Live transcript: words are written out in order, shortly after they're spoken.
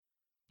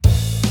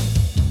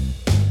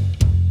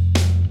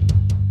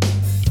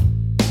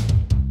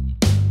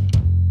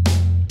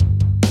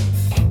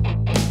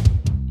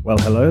Well,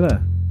 hello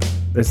there.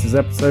 This is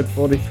episode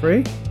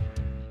 43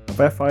 of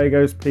FIA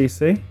Goes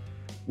PC.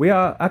 We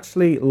are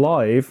actually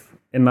live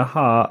in the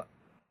heart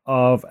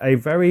of a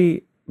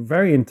very,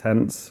 very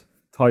intense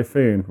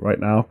typhoon right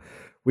now.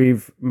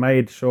 We've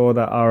made sure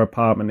that our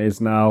apartment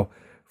is now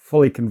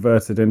fully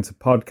converted into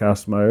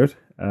podcast mode.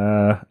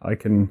 I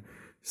can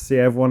see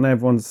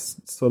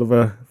everyone's sort of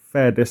a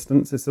fair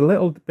distance. It's a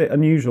little bit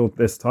unusual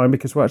this time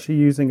because we're actually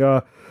using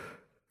our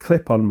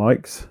clip-on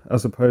mics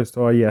as opposed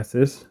to our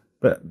Yetis.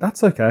 But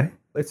that's okay.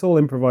 It's all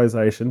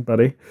improvisation,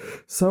 buddy.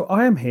 So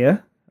I am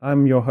here.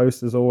 I'm your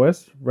host as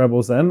always,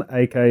 Rebel Zen,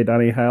 aka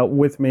Danny Hale.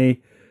 With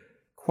me,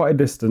 quite a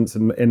distance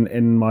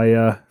in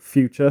my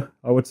future,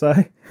 I would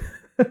say.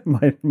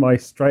 my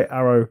straight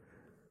arrow.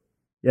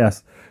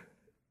 Yes.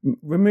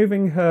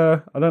 Removing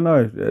her, I don't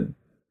know,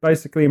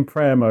 basically in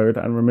prayer mode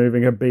and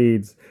removing her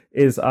beads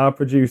is our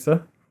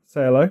producer.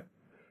 Say hello.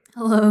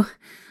 Hello.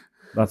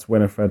 That's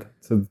Winifred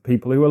to the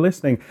people who are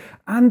listening.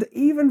 And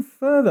even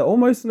further,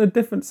 almost on a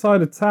different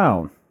side of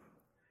town,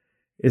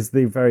 is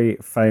the very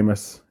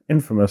famous,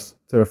 infamous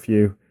to a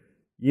few,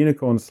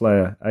 Unicorn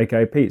Slayer,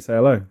 aka Pete. Say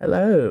hello.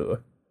 Hello.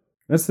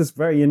 This is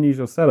very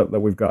unusual setup that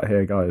we've got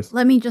here, guys.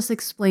 Let me just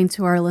explain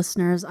to our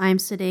listeners. I'm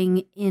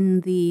sitting in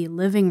the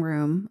living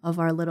room of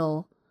our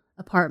little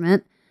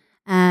apartment,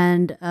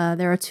 and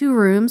there are two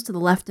rooms to the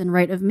left and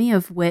right of me,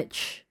 of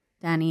which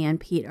Danny and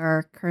Pete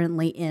are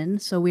currently in.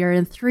 So we are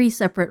in 3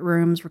 separate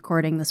rooms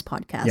recording this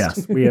podcast.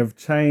 Yes, we have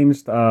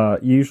changed our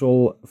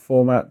usual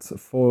format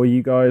for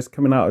you guys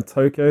coming out of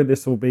Tokyo.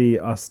 This will be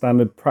our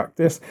standard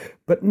practice,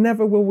 but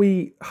never will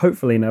we,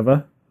 hopefully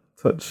never,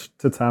 touch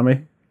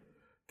Tatami,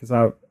 because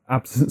our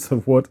absence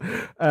of wood.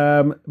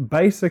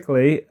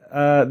 Basically,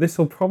 this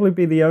will probably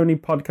be the only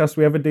podcast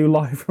we ever do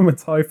live from a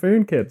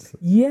typhoon, kids.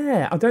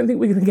 Yeah, I don't think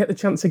we're going to get the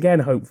chance again,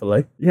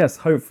 hopefully. Yes,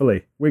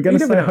 hopefully. We're going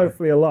to say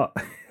hopefully a lot.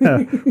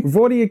 We've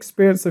already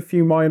experienced a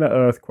few minor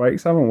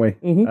earthquakes, haven't we?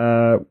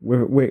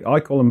 Mm-hmm. I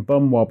call them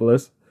bum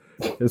wobblers,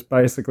 because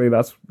basically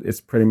it's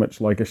pretty much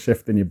like a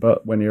shift in your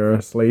butt when you're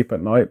asleep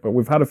at night, but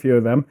we've had a few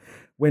of them.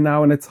 We're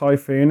now in a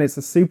typhoon. It's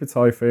a super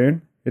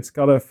typhoon. It's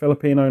got a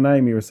Filipino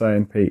name, you were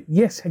saying, Pete.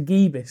 Yes,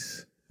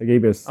 Hagibis.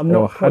 Hagibis. I'm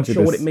not quite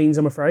sure what it means,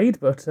 I'm afraid,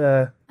 but...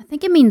 I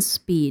think it means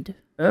speed.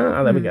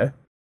 There we go.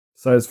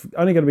 So it's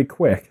only going to be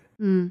quick.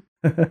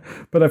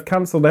 But I've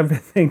cancelled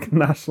everything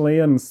nationally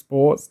and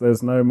sports.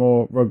 There's no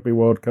more Rugby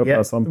World Cup.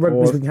 That's on the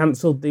rugby's been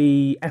cancelled.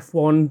 The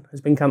F1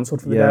 has been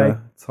cancelled for the day.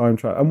 Time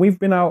trial. And we've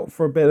been out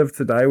for a bit of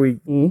today.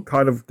 We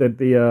kind of did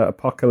the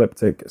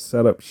apocalyptic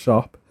setup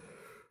shop,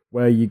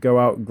 where you go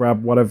out and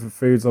grab whatever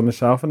food's on the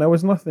shelf, and there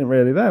was nothing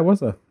really there, was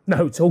there?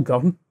 No, it's all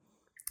gone.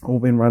 All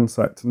been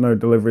ransacked. No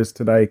deliveries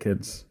today,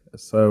 kids.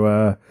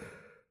 So,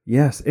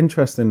 yes,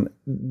 interesting.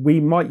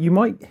 You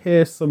might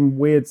hear some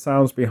weird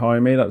sounds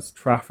behind me. That's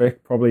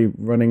traffic, probably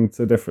running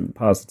to different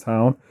parts of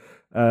town.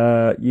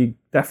 You're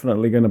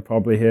definitely going to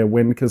probably hear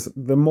wind, because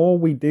the more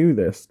we do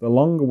this, the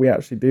longer we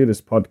actually do this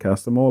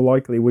podcast, the more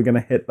likely we're going to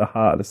hit the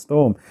heart of the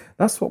storm.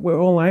 That's what we're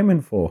all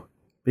aiming for,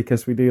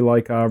 because we do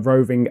like our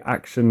roving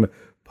action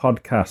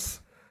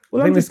podcasts.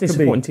 Well, I'm just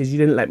disappointed you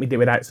didn't let me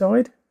do it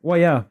outside. Well,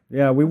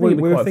 yeah, we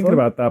were thinking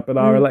about that, but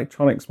our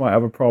electronics might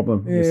have a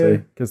problem, you see,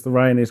 because the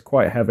rain is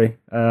quite heavy.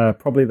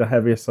 Probably the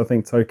heaviest I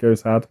think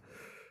Tokyo's had.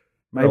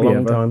 Maybe a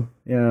long time.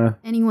 Yeah.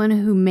 Anyone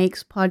who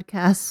makes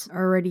podcasts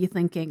are already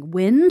thinking,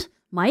 wind?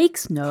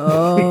 Mics?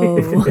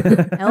 No.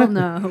 Hell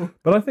no.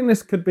 But I think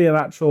this could be an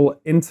actual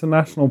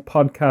international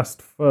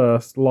podcast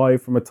first,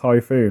 live from a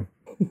typhoon.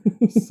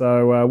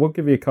 So we'll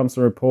give you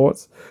constant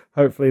reports.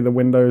 Hopefully the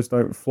windows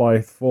don't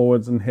fly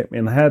forwards and hit me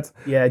in the head.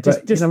 Yeah,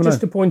 just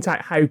to point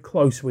out how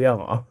close we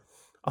are,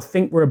 I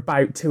think we're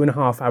about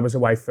 2.5 hours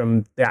away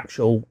from the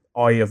actual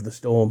eye of the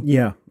storm.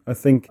 Yeah, I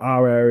think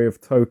our area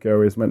of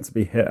Tokyo is meant to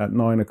be hit at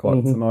 9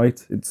 o'clock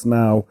tonight. It's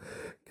now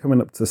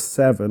coming up to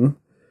 7.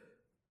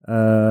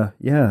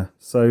 Yeah,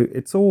 so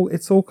it's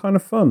all kind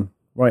of fun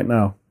right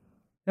now.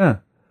 Yeah.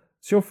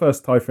 It's your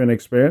first typhoon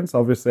experience.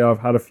 Obviously, I've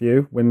had a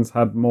few. Wind's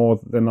had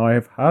more than I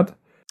have had.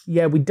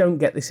 Yeah, we don't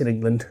get this in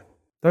England.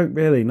 Don't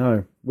really,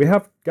 no. We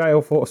have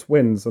gale force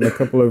winds and a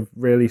couple of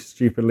really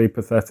stupidly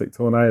pathetic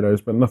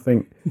tornadoes, but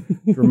nothing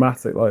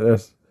dramatic like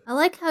this. I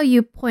like how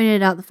you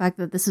pointed out the fact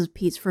that this is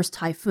Pete's first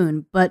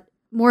typhoon, but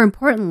more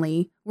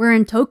importantly, we're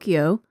in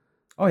Tokyo.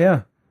 Oh,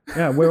 yeah.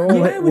 Yeah, we're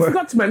all... we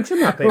forgot to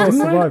mention that bit,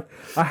 didn't we?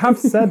 I have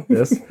said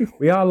this.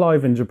 We are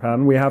live in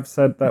Japan. We have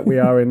said that we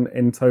are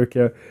in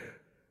Tokyo.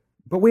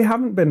 But we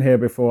haven't been here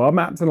before. I'm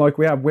acting like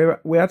we have.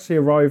 We actually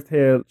arrived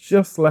here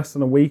just less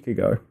than a week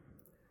ago.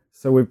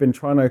 So we've been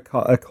trying to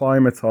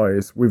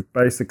acclimatise. We've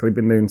basically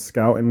been doing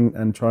scouting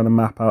and trying to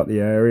map out the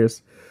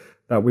areas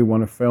that we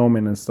want to film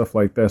in and stuff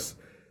like this.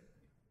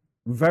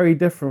 Very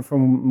different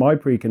from my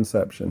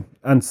preconception,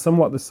 and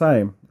somewhat the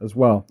same as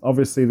well.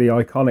 Obviously, the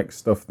iconic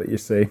stuff that you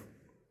see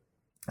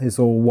is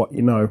all what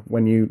you know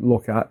when you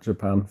look at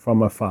Japan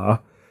from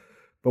afar.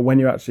 But when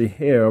you're actually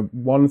here,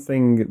 one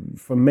thing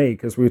for me,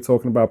 because we were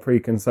talking about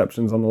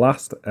preconceptions on the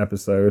last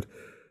episode,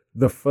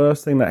 the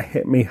first thing that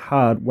hit me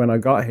hard when I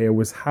got here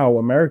was how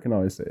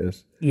Americanized it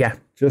is. Yeah.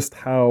 Just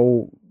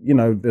how,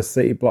 the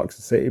city blocks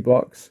are city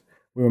blocks.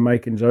 We were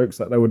making jokes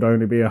that there would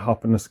only be a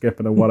hop and a skip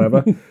and a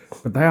whatever,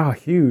 but they are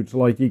huge.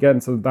 Like, you get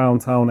into the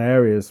downtown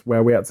areas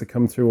where we had to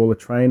come through all the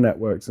train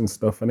networks and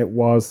stuff, and it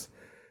was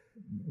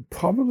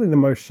probably the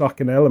most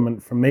shocking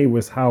element for me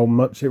was how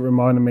much it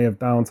reminded me of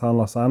downtown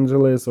Los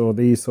Angeles or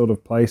these sort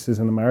of places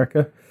in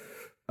America.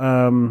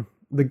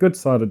 The good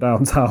side of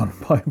downtown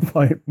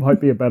might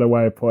be a better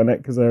way of putting it,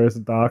 because there is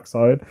a dark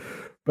side.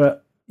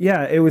 But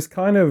yeah, it was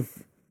kind of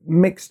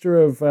mixture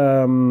of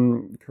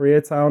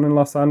Koreatown in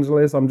Los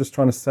Angeles. I'm just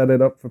trying to set it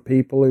up for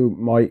people who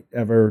might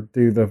ever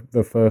do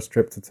the first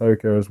trip to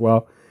Tokyo as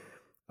well.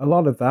 A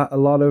lot of that, a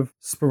lot of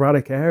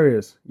sporadic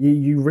areas.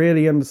 You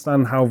really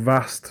understand how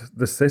vast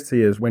the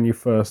city is when you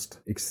first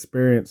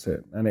experience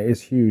it, and it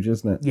is huge,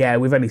 isn't it? Yeah,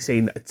 we've only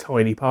seen a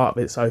tiny part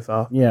of it so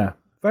far. Yeah.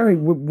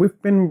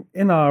 We've been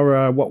in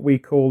our what we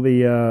call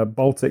the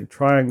Baltic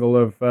Triangle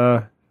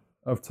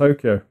of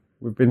Tokyo.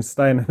 We've been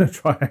staying in a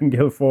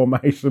triangular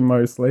formation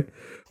mostly,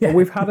 but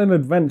we've had an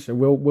adventure.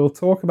 We'll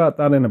talk about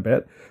that in a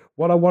bit.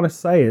 What I want to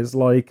say is,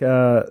 like,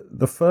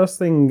 the first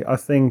thing I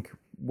think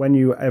when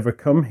you ever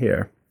come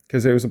here,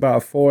 because it was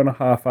about a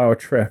 4.5 hour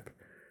trip,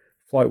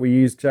 flight we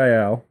used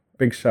JL.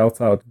 Big shout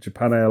out to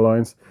Japan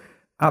Airlines.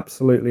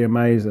 Absolutely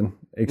amazing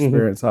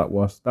experience that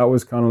was. That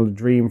was kind of the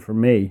dream for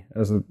me.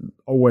 As I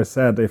always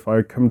said, if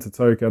I come to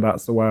Tokyo,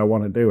 that's the way I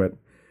want to do it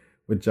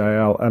with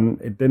JL, and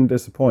it didn't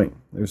disappoint.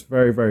 It was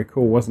very, very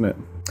cool, wasn't it?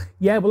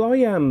 Yeah, well,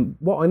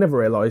 what I never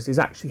realised is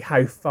actually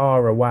how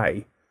far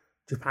away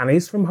Japan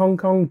is from Hong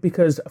Kong,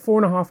 because a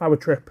 4.5 hour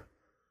trip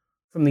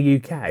from the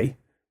UK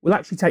will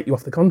actually take you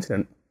off the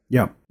continent.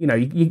 Yeah.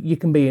 You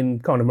can be in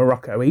kind of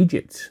Morocco,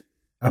 Egypt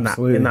in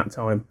that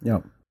time.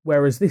 Yeah.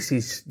 Whereas this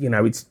is,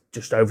 it's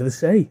just over the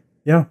sea.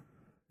 Yeah.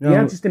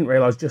 Yeah, I just didn't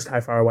realise just how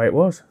far away it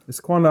was. It's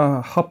quite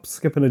a hop,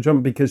 skip and a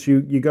jump, because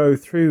you go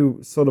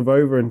through sort of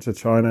over into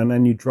China and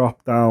then you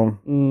drop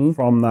down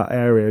from that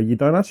area. You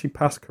don't actually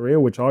pass Korea,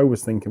 which I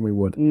was thinking we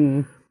would.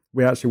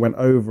 We actually went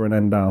over and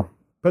then down.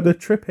 But the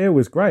trip here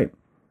was great.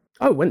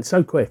 Oh, it went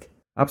so quick.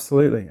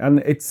 Absolutely. And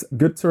it's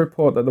good to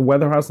report that the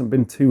weather hasn't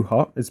been too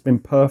hot. It's been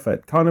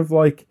perfect. Kind of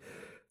like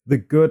the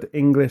good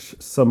English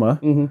summer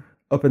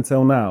up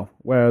until now,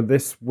 where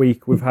this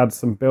week we've had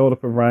some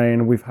build-up of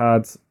rain. We've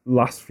had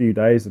last few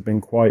days have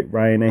been quite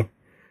rainy.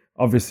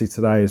 Obviously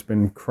today has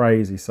been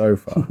crazy so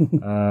far.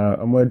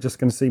 And we're just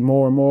going to see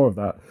more and more of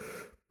that.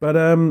 But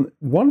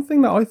one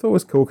thing that I thought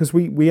was cool, because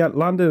we had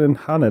landed in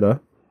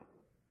Haneda,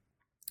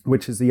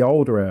 which is the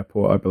older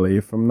airport, I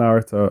believe, from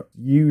Narita.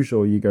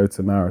 Usually you go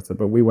to Narita,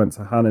 but we went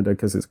to Haneda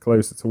because it's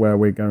closer to where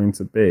we're going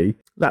to be.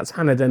 That's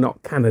Haneda,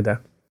 not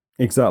Canada.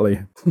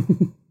 Exactly.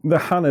 The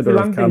Haneda if you of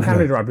landed Canada. in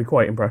Canada, I'd be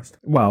quite impressed.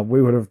 Well,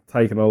 we would have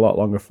taken a lot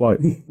longer flight.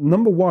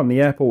 Number one,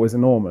 the airport was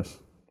enormous.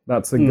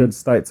 That's a good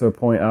state to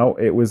point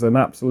out. It was an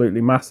absolutely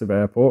massive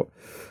airport.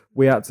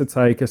 We had to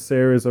take a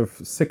series of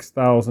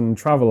 6,000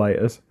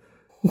 travelators,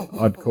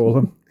 I'd call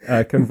them,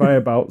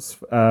 conveyor belts,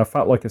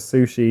 fat like a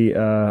sushi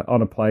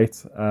on a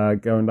plate,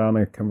 going down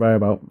a conveyor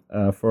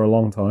belt for a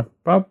long time.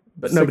 About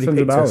But nobody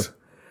 600 picked hours. us.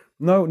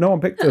 No one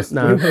picked us.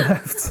 No.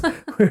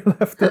 We were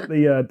left at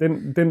the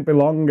didn't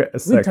belong at a We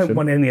section. don't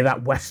want any of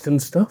that Western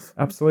stuff.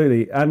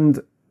 Absolutely.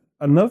 And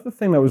another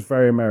thing that was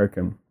very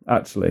American,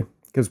 actually,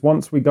 because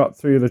once we got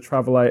through the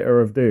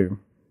Travelator of Doom,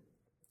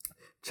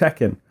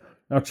 check-in.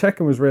 Now,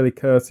 check-in was really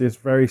courteous,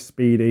 very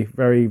speedy,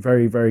 very,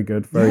 very, very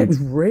good. It was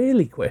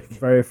really quick.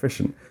 Very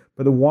efficient.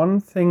 But the one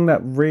thing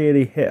that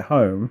really hit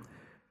home,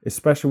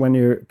 especially when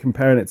you're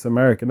comparing it to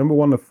America, number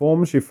one, the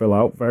forms you fill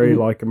out, very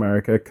like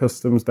America,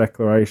 customs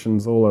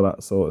declarations, all of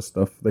that sort of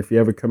stuff. If you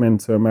ever come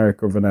into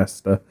America with an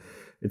ESTA,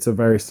 it's a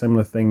very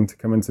similar thing to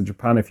come into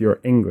Japan if you're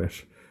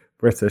English,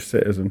 British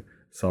citizen.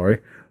 Sorry,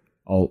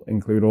 I'll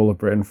include all of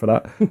Britain for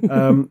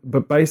that.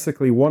 But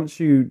basically, once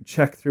you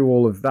check through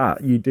all of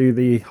that, you do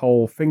the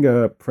whole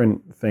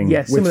fingerprint thing.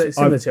 Yeah, which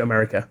similar I've to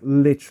America.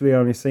 literally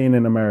only seen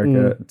in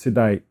America to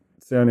date.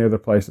 It's the only other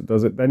place that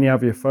does it. Then you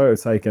have your photo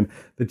taken.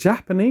 The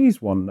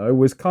Japanese one, though,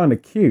 was kind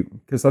of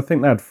cute, because I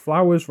think they had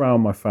flowers around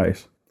my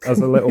face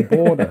as a little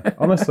border.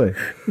 Honestly,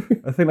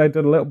 I think they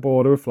did a little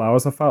border with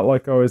flowers. I felt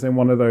like I was in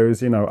one of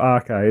those,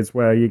 arcades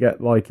where you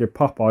get like your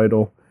pop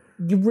idol.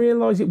 You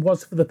realise it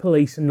was for the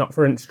police and not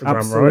for Instagram,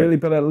 Absolutely, right?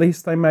 but at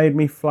least they made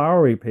me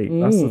flowery, Pete.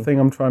 That's the thing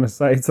I'm trying to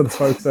say to the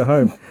folks at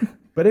home.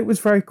 But it was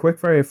very quick,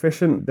 very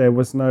efficient. There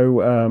was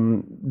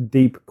no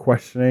deep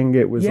questioning.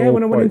 It was all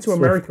when I went quite into swift.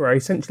 America, I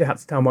essentially had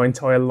to tell my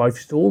entire life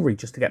story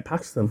just to get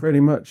past them. Pretty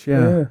much,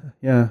 yeah.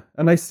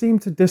 And they seem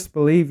to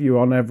disbelieve you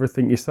on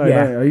everything you say.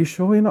 Yeah. Don't they? Are you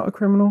sure you're not a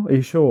criminal? Are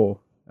you sure?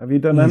 Have you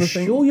done You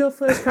anything? sure your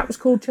first cat was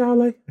called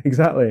Charlie?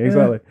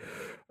 Exactly.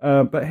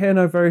 But here,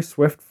 no, very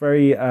swift,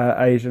 very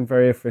Asian,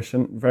 very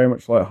efficient, very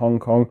much like Hong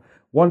Kong.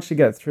 Once you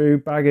get through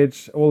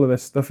baggage, all of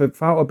this stuff, it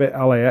felt a bit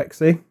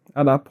LAX-y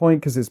at that point,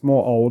 because it's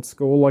more old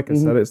school. Like I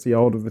said, it's the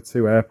older of the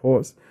two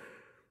airports.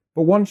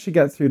 But once you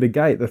get through the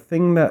gate, the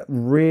thing that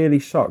really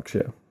shocks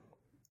you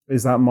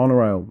is that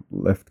monorail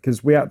lift,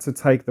 because we had to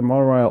take the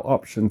monorail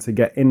option to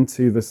get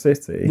into the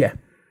city. Yeah.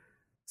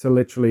 To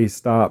literally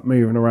start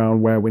moving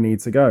around where we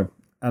need to go.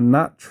 And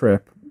that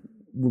trip,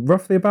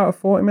 roughly about a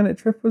 40-minute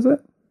trip, was it?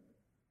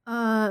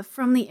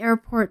 From the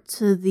airport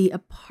to the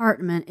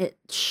apartment, it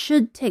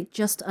should take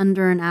just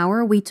under an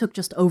hour. We took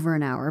just over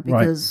an hour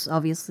because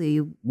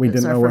obviously we it's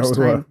didn't our know where first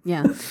we time. were.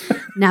 Yeah,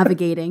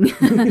 navigating.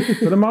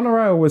 But the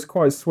monorail was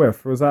quite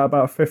swift. Was that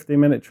about a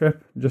 15-minute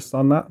trip just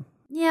on that?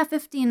 Yeah,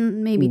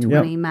 15, maybe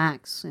 20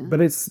 max. Yeah. But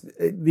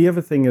the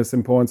other thing that's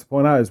important to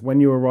point out is when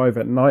you arrive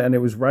at night, and it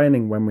was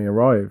raining when we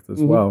arrived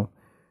as well.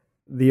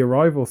 The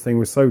arrival thing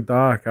was so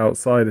dark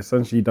outside,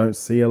 essentially you don't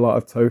see a lot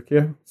of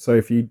Tokyo. So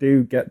if you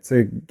do get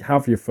to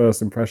have your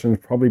first impressions,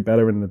 probably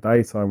better in the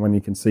daytime when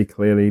you can see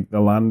clearly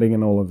the landing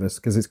and all of this,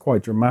 because it's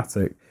quite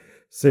dramatic.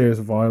 Series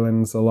of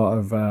islands, a lot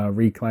of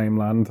reclaimed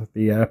land,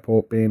 the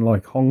airport being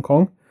like Hong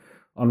Kong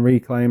on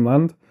reclaimed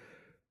land.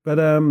 But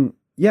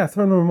yeah,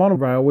 through the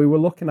monorail, we were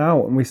looking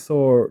out and we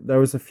saw there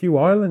was a few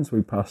islands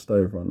we passed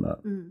over on that,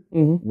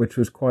 which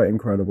was quite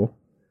incredible.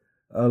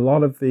 A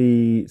lot of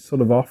the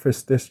sort of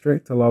office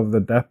district, a lot of the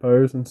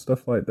depots and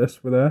stuff like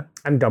this were there.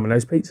 And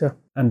Domino's Pizza.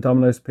 And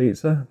Domino's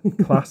Pizza,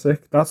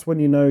 classic. That's when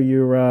you know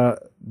you're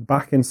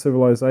back in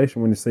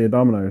civilization, when you see a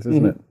Domino's,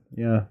 isn't it?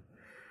 Yeah.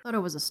 I thought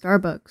it was a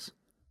Starbucks.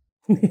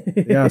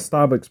 Yeah,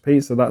 Starbucks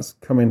Pizza, that's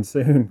coming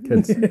soon,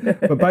 kids.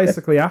 But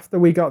basically, after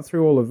we got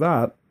through all of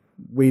that,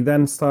 we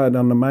then started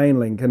on the main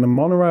link. And the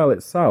monorail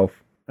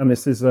itself, and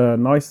this is a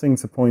nice thing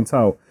to point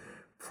out,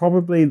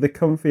 probably the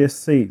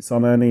comfiest seats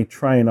on any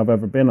train I've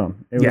ever been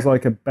on. It was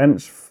like a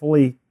bench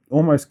fully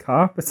almost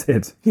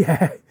carpeted.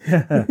 Yeah.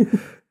 Yeah.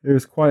 It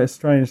was quite a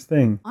strange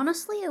thing.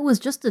 Honestly, it was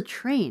just a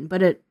train,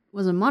 but it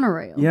was a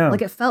monorail. Yeah.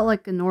 Like it felt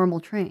like a normal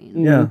train.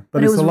 Yeah.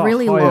 But it it's was a lot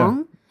really higher.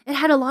 long. It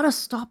had a lot of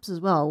stops as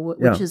well,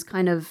 which is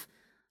kind of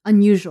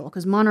unusual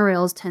because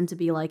monorails tend to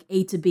be like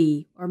A to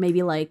B or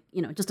maybe like,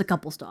 just a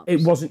couple stops.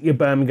 It wasn't your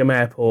Birmingham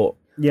airport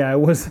Yeah, it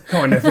was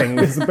kind of thing.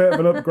 It's a bit of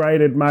an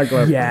upgraded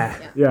maglev. Yeah.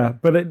 Yeah,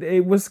 but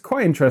it was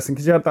quite interesting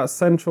because you had that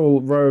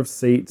central row of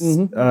seats,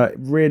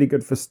 really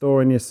good for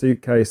storing your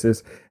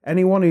suitcases.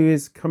 Anyone who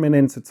is coming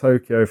into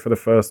Tokyo for the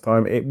first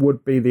time, it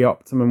would be the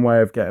optimum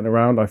way of getting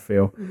around, I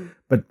feel.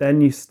 But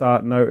then you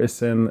start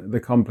noticing the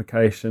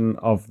complication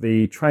of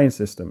the train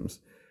systems.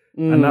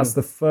 And that's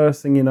the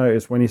first thing you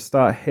notice when you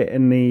start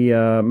hitting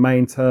the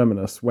main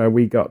terminus where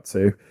we got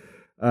to.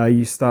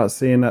 You start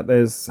seeing that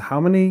there's how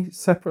many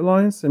separate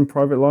lines in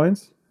private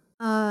lines?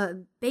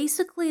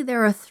 Basically,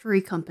 there are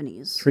 3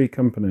 companies. 3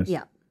 companies.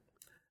 Yeah.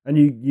 And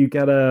you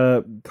get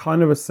a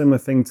kind of a similar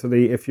thing to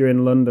if you're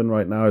in London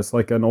right now, it's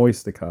like an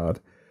Oyster card.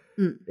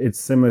 It's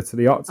similar to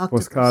the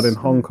Octopus card in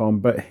Hong Kong,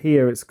 but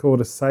here it's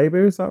called a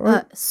Seibu, is that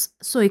right?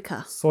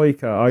 Soika.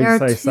 Soika, There I are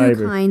say 2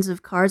 Seibu. kinds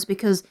of cards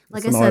because,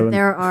 like I an said,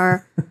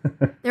 island.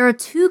 there are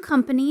 2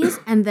 companies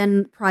and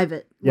then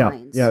private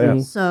lines. Yeah.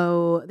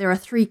 So there are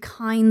 3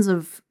 kinds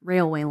of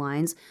railway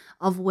lines,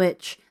 of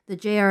which the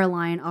JR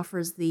line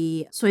offers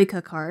the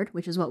Soika card,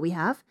 which is what we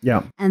have.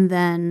 Yeah. And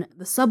then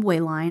the subway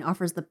line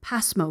offers the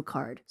Pasmo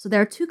card. So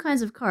there are 2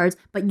 kinds of cards,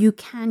 but you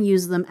can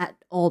use them at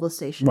all the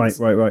stations.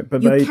 Right.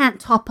 But You can't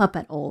top up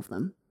at all of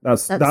them.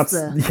 that's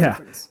the yeah,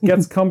 difference.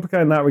 gets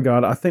complicated in that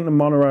regard. I think the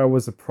monorail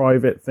was a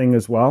private thing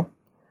as well.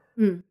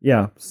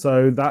 Yeah,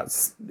 so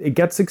it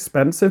gets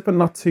expensive, but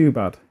not too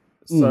bad.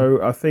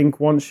 So I think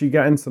once you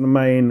get into the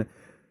main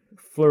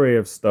flurry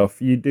of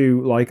stuff, you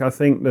do I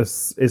think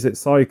this is it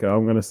Soika.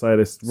 I'm going to say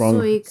this wrong.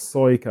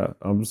 Soika.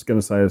 I'm just going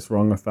to say this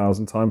wrong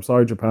 1,000 times.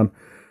 Sorry, Japan.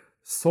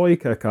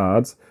 Soika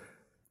cards.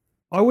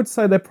 I would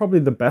say they're probably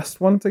the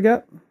best one to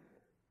get.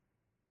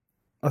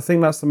 I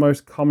think that's the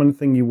most common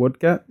thing you would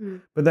get.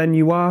 But then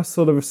you are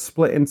sort of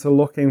split into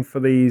looking for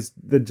the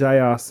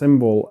JR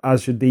symbol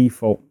as your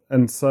default.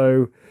 And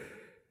so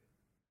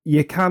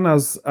you can,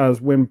 as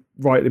Wim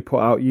rightly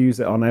put out,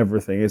 use it on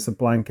everything. It's a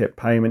blanket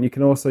payment. You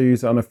can also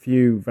use it on a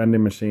few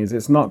vending machines.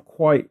 It's not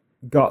quite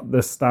got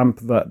the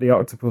stamp that the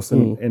Octopus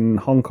in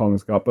Hong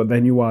Kong's got, but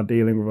then you are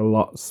dealing with a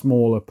lot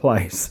smaller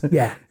place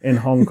in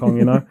Hong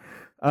Kong,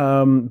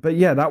 But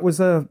yeah, that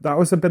was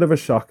a bit of a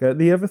shocker.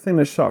 The other thing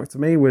that shocked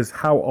me was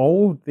how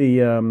old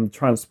the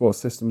transport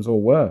systems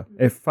all were.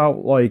 It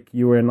felt like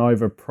you were in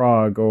either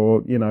Prague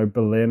or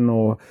Berlin,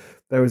 or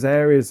there was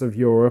areas of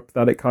Europe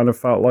that it kind of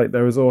felt like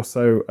there was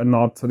also a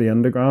nod to the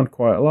underground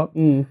quite a lot.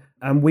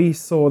 And we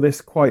saw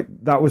this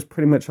that was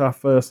pretty much our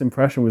first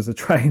impression, was the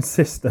train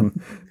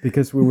system,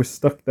 because we were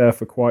stuck there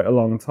for quite a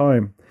long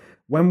time.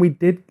 When we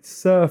did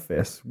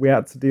surface, we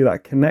had to do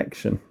that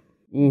connection.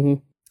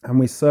 And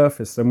we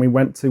surfaced and we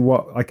went to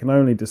what I can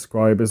only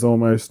describe as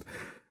almost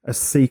a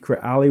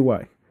secret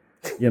alleyway,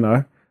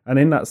 And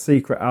in that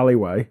secret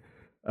alleyway,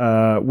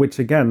 which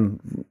again,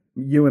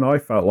 you and I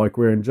felt like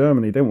we were in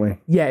Germany, didn't we?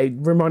 Yeah, it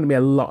reminded me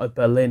a lot of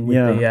Berlin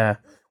with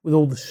with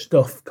all the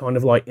stuff kind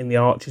of like in the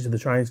arches of the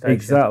train station.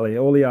 Exactly,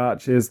 all the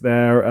arches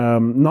there,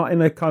 not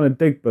in a kind of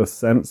dig bus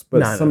sense,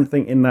 but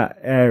something in that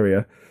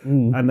area.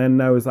 And then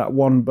there was that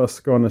one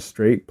busker on the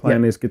street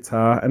playing his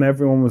guitar, and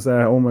everyone was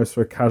there almost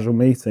for a casual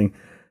meeting.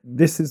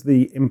 this is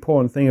the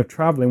important thing of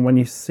traveling. When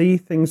you see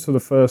things for the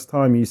first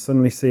time, you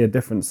suddenly see a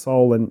different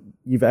soul than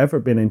you've ever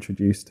been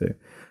introduced to.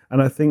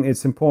 And I think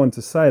it's important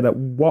to say that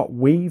what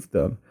we've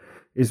done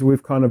is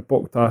we've kind of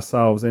booked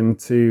ourselves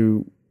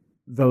into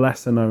the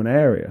lesser known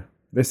area.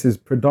 This is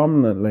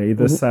predominantly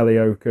the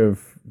Selioke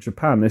of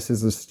Japan. This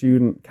is a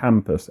student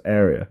campus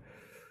area.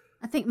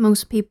 I think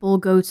most people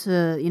go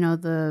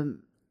to,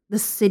 the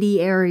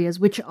city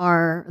areas, which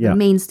are the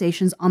main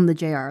stations on the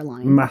JR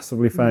line.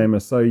 Massively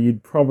famous. So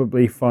you'd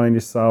probably find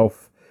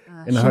yourself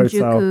in a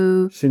hotel.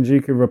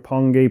 Shinjuku,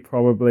 Roppongi,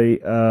 probably.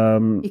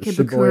 Ikebukuro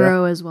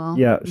Shibuya as well.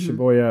 Yeah,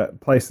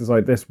 Shibuya, places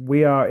like this.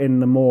 We are in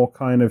the more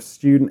kind of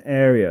student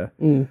area.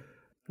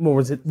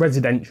 More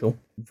residential.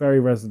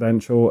 Very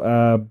residential,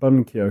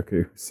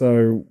 Bunkyoku.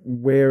 So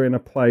we're in a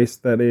place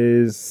that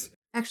is...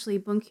 Actually,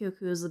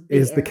 Bunkyoku is the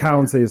big the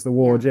county, is the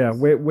ward, yeah.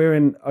 We're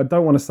in, I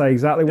don't want to say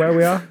exactly where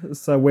we are,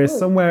 so we're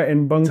somewhere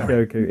in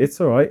Bunkyoku. It's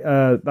all right.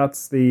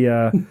 That's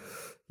the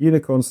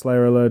unicorn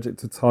slayer allergic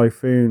to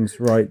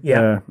typhoons right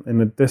there in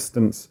the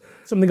distance.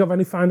 Something I've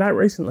only found out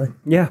recently.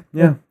 Yeah.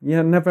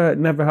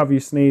 Never have you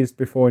sneezed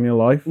before in your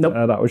life. Nope.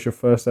 That was your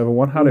first ever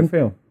one. How did it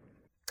feel?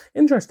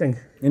 Interesting.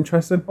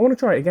 Interesting? I want to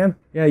try it again.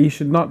 Yeah, you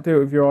should not do it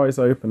with your eyes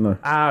open, though.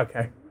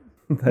 Okay.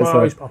 My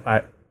eyes pop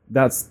out.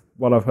 That's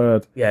what I've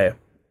heard. Yeah.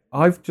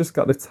 I've just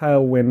got the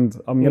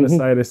tailwind. I'm going to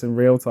say this in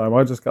real time.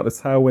 I just got the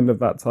tailwind of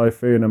that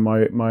typhoon, and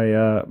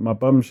my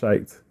bum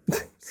shaked.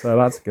 So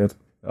that's good.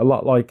 A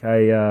lot like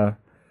an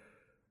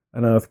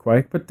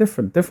earthquake, but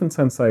different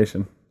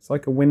sensation. It's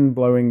like a wind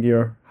blowing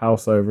your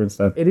house over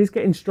instead. It is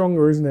getting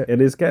stronger, isn't it? It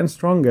is getting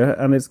stronger,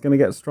 and it's going to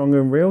get stronger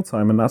in real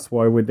time, and that's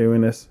why we're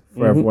doing this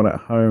for everyone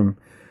at home.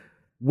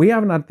 We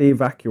haven't had the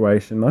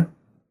evacuation though.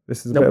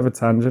 This is a bit of a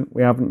tangent.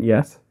 We haven't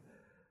yet.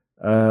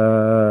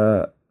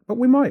 But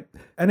we might.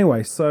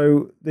 Anyway,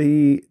 so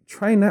the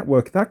train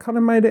network, that kind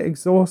of made it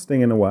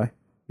exhausting in a way.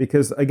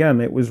 Because, again,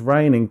 it was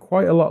raining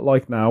quite a lot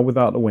like now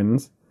without the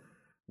winds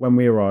when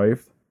we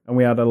arrived. And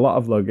we had a lot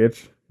of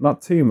luggage.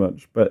 Not too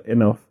much, but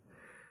enough.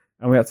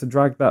 And we had to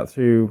drag that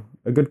through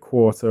a good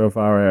quarter of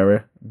our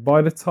area.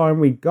 By the time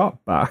we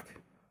got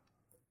back,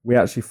 we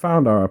actually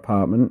found our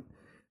apartment.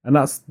 And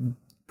that's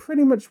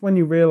pretty much when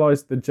you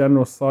realise the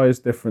general size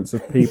difference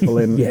of people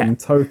in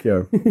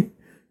Tokyo.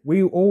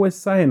 We were always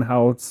saying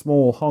how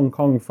small Hong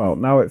Kong felt.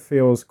 Now it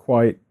feels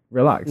quite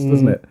relaxed,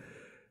 doesn't it?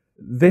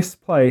 This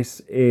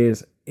place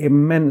is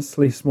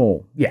immensely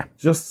small. Yeah.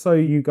 Just so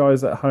you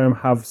guys at home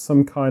have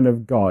some kind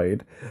of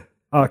guide.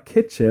 Our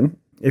kitchen,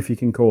 if you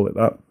can call it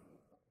that,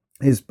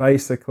 is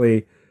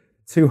basically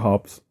 2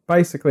 hobs.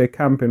 Basically a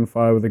camping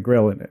fire with a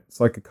grill in it. It's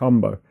like a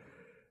combo.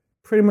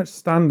 Pretty much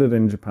standard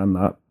in Japan,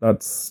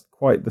 that's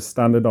quite the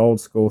standard old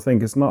school thing,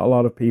 because not a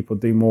lot of people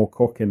do more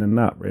cooking than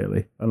that,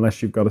 really,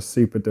 unless you've got a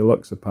super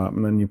deluxe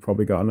apartment and you've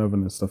probably got an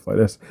oven and stuff like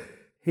this.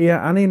 Here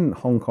and in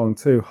Hong Kong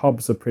too,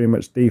 hobs are pretty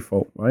much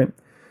default, right?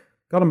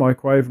 Got a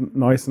microwave,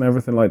 nice and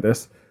everything like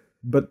this,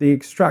 but the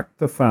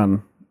extractor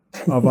fan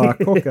of our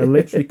cooker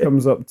literally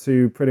comes up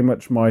to pretty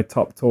much my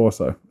top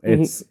torso.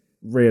 It's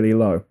really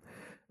low.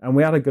 And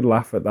we had a good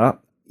laugh at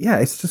that. Yeah,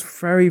 it's just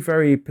very,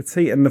 very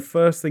petite. And the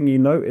first thing you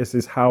notice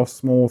is how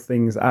small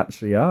things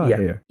actually are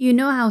here. You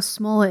know how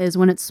small it is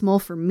when it's small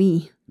for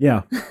me.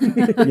 Yeah.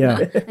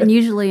 Yeah. And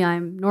usually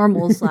I'm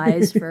normal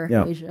size for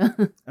Asia.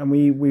 And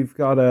we've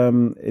got,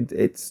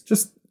 it's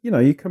just,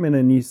 you come in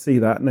and you see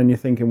that and then you're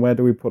thinking, where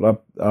do we put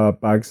our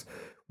bags?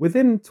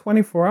 Within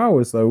 24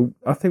 hours, though,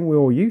 I think we're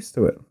all used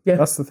to it. Yeah.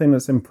 That's the thing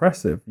that's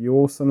impressive. You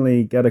all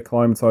suddenly get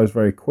acclimatized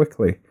very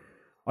quickly.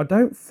 I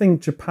don't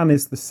think Japan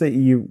is the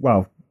city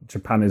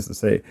Japan is the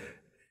city.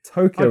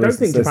 Tokyo I don't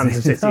think Japan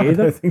is the city either.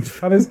 I don't think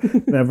Japan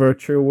is never a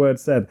true word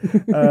said.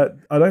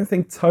 I don't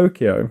think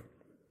Tokyo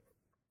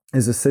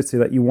is a city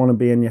that you want to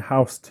be in your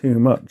house too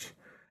much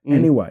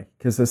anyway,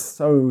 because there's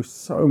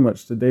so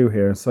much to do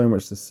here and so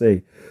much to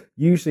see.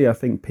 Usually I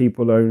think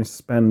people only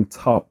spend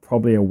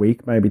probably a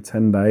week, maybe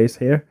 10 days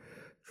here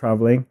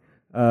traveling.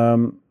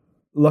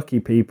 Lucky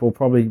people,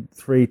 probably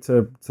 3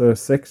 to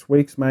 6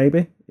 weeks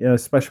maybe,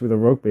 especially with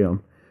a rugby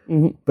on.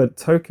 But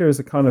Tokyo is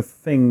the kind of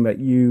thing that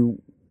you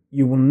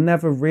will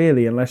never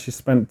really, unless you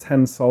spent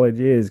 10 solid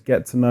years,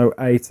 get to know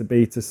A to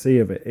B to C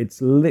of it.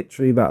 It's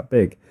literally that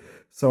big.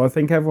 So I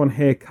think everyone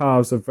here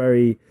carves a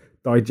very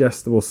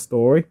digestible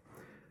story.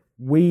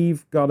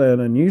 We've got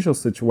an unusual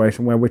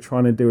situation where we're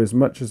trying to do as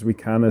much as we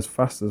can, as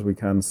fast as we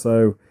can.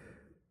 So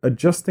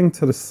adjusting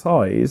to the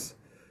size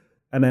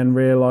and then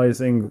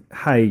realizing,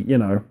 hey,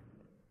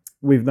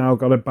 we've now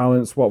got to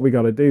balance what we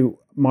got to do.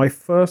 My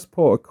first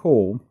port of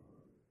call,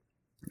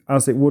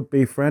 as it would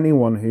be for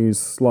anyone who's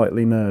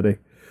slightly nerdy,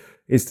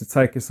 is to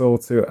take us all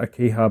to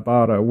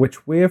Akihabara,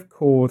 which we have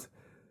called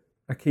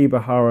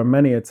Akibahara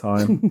many a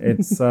time.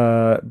 It's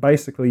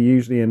basically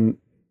usually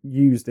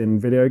used in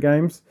video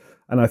games,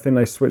 and I think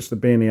they switched the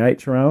B and the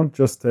H around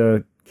just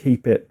to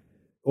keep it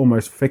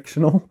almost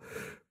fictional.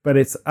 But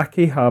it's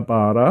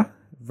Akihabara,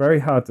 very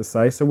hard to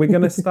say, so we're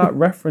going to start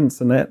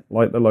referencing it,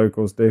 like the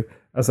locals do,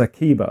 as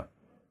Akiba,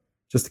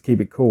 just to keep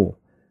it cool.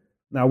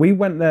 Now, we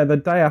went there the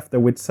day after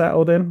we'd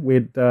settled in.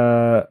 We'd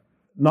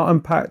not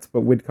unpacked,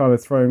 but we'd kind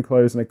of thrown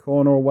clothes in a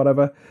corner or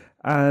whatever.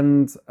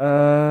 And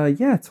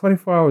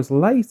 24 hours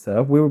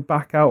later, we were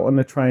back out on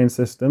the train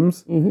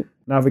systems,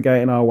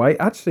 navigating our way.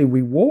 Actually,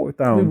 we walked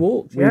down. We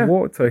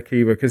walked to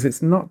Akiba because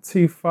it's not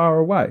too far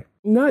away.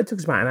 No, it took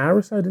us about an hour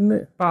or so, didn't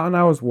it? About an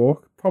hour's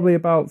walk, probably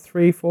about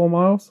 3-4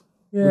 miles,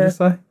 would Yeah. you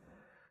say?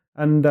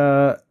 And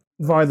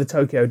Via the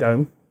Tokyo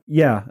Dome.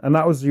 yeah, and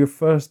that was your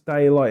first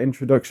daylight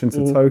introduction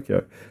to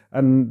Tokyo.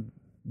 And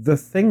the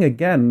thing,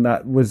 again,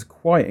 that was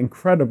quite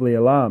incredibly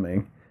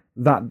alarming,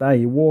 that day,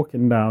 you're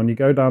walking down, you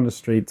go down the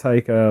street,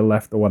 take a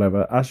left or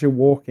whatever. As you're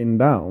walking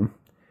down,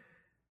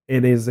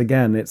 it is,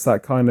 again, it's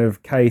that kind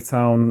of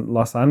K-Town,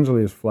 Los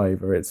Angeles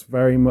flavour. It's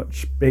very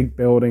much big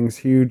buildings,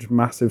 huge,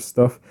 massive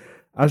stuff.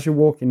 As you're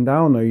walking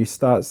down, though, you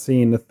start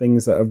seeing the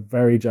things that are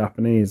very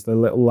Japanese, the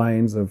little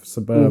lanes of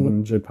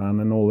suburban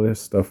Japan and all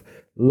this stuff.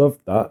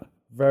 Loved that.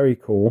 Very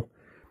cool.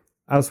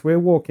 As we're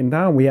walking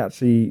down, we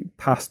actually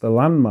passed a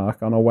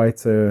landmark on our way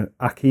to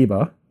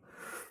Akiba,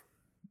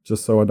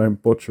 just so I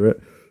don't butcher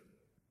it,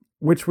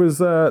 which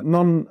was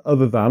none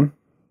other than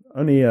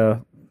only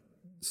a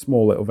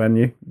small little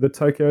venue, the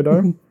Tokyo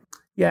Dome.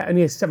 Yeah,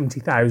 only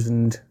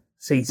 70,000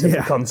 seats at the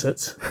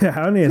concerts.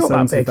 Yeah, only It's a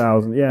not that big.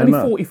 70,000. Yeah, Only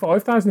no.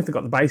 45,000 if they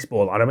got the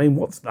baseball on. I mean,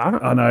 what's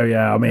that? I know,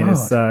 yeah. I mean,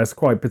 it's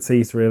quite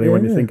petite, really,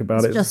 when you Yeah. think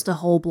about It's it. just a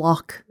whole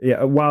block.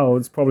 Yeah, well,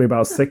 it's probably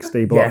about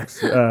 60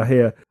 blocks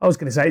here. I was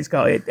going to say,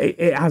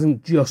 it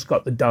hasn't just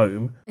got the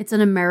dome. It's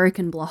an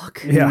American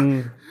block.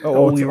 Yeah.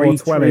 All your or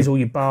eateries, all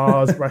your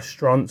bars,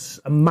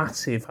 restaurants, a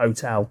massive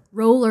hotel,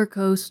 Roller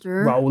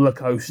coaster. roller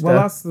coaster. Well,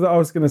 that's what I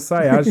was going to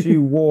say. As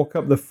you walk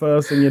up, the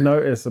first thing you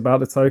notice about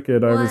the Tokyo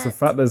Dome is the What?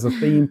 fact there's a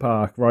theme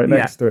park right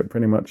next to it,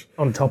 pretty much.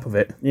 on top of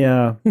it.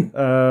 Yeah.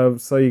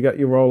 So you got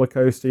your roller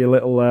coaster, your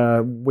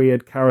little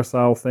weird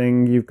carousel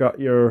thing. You've got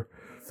your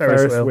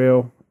Ferris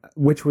wheel,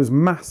 which was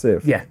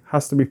massive. Yeah.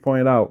 Has to be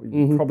pointed out.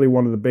 Probably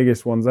one of the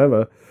biggest ones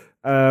ever.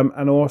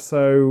 And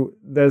also,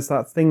 there's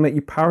that thing that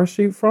you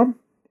parachute from,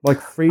 like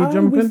free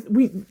jumping.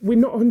 We're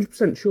not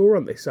 100% sure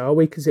on this, are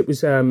we? Because it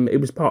was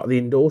part of the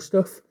indoor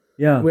stuff.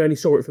 Yeah. We only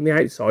saw it from the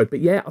outside.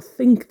 But yeah, I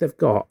think they've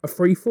got a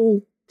free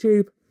fall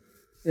tube.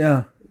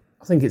 Yeah.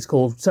 I think it's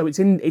called. So it's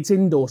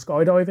indoor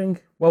skydiving.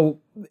 Well,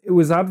 it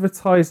was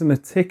advertised in a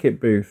ticket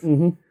booth,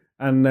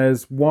 and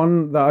there's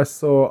one that I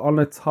saw on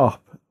the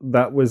top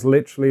that was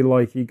literally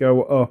like you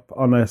go up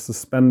on a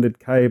suspended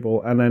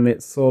cable, and then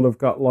it's sort of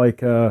got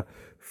like a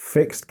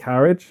fixed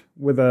carriage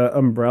with an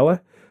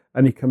umbrella,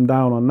 and you come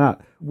down on that.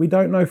 We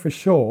don't know for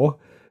sure,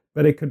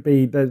 but it could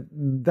be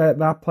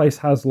that place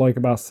has like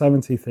about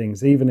 70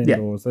 things, even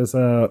indoors. There's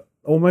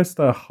almost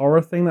a horror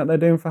thing that they're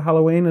doing for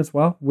Halloween as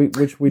well,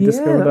 which we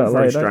discovered that's that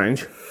very later.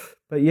 strange.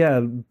 But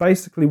yeah,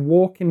 basically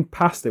walking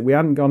past it, we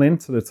hadn't gone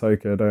into the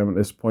Tokyo Dome at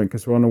this point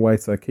because we're on the way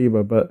to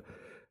Akiba. But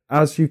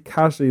as you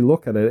casually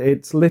look at it,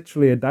 it's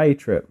literally a day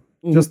trip.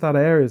 Just that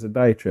area is a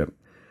day trip.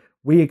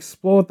 We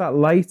explored that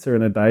later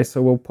in a day,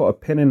 so we'll put a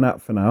pin in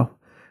that for now.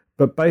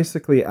 But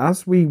basically,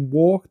 as we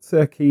walked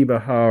to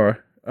Akihabara,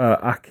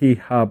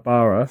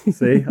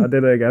 see, I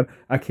did it again,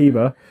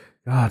 Akiba.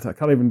 God, I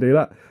can't even do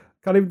that.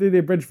 Can't even do the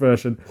abridged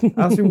version.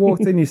 As we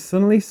walked in, you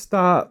suddenly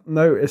start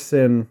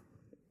noticing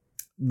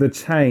the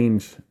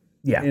change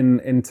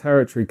in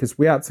territory because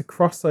we had to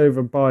cross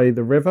over by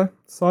the river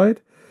side.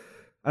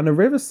 And the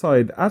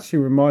riverside actually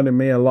reminded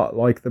me a lot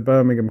like the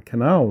Birmingham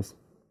canals.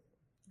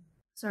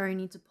 Sorry, I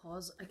need to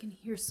pause. I can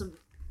hear some,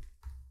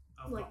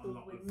 like the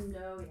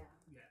window.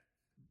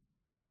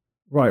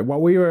 Right,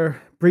 while we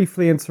were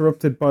briefly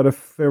interrupted by the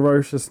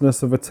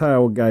ferociousness of a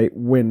tailgate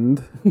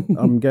wind,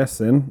 I'm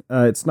guessing,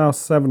 it's now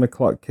 7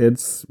 o'clock,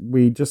 kids.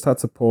 We just had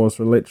to pause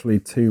for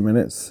literally 2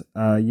 minutes.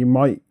 You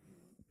might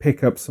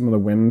pick up some of the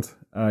wind,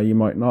 you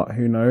might not,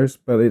 who knows,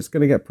 but it's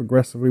going to get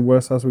progressively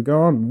worse as we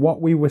go on. What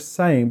we were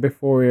saying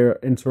before we were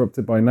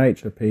interrupted by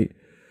nature, Pete.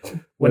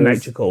 When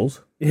nature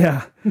calls.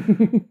 Yeah.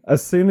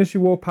 As soon as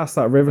you walk past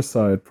that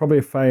riverside, probably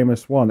a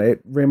famous one, it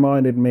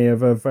reminded me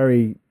of a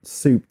very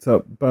souped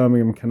up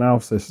Birmingham canal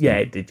system. Yeah,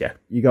 it did, yeah.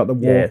 You got the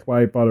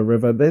walkway by the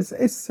river.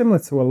 It's similar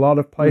to a lot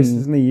of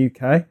places in the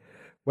UK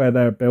where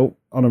they're built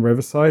on a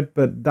riverside,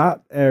 but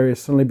that area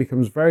suddenly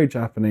becomes very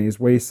Japanese,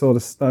 where you saw the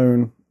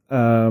stone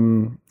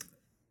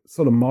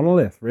sort of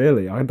monolith,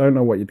 really. I don't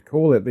know what you'd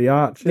call it. The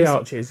arches. The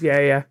arches,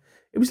 yeah.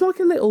 It was like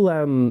a little,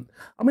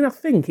 I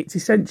think it's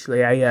essentially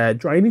a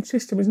drainage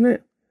system, isn't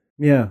it?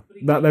 Yeah,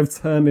 that they've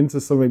turned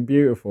into something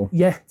beautiful.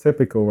 Yeah.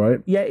 Typical,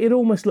 right? Yeah, it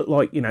almost looked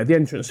like, the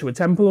entrance to a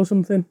temple or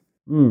something.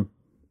 And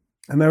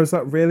there was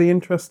that really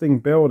interesting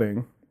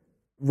building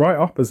right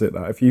opposite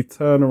that. If you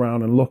turn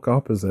around and look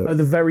opposite.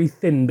 The very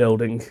thin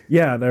building.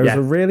 Yeah, there's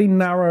a really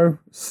narrow,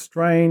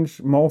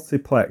 strange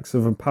multiplex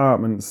of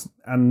apartments,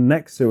 and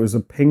next to it was a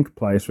pink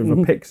place with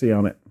a pixie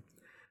on it.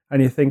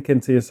 And you're thinking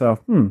to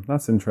yourself,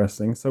 that's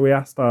interesting. So we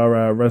asked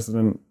our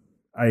resident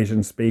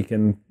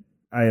Asian-speaking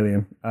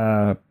alien,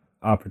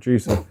 our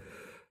producer,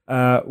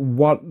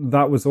 what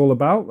that was all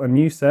about, and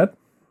you said?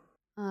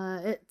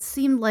 It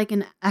seemed like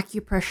an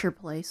acupressure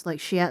place, like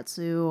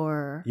shiatsu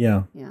or...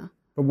 Yeah.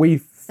 But we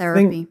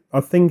Therapy.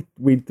 I think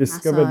we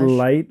discovered Massage.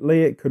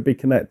 lately it could be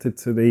connected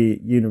to the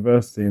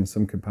university in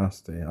some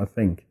capacity. I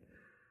think.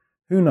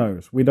 Who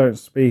knows? We don't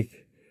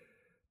speak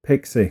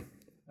Pixie.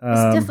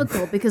 It's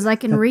difficult because I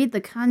can read the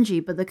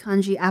kanji, but the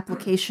kanji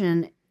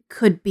application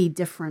could be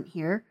different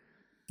here.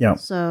 Yeah.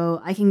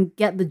 So I can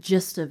get the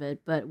gist of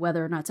it, but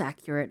whether or not it's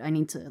accurate, I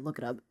need to look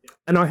it up.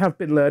 And I have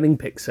been learning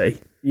Pixie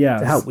Yeah.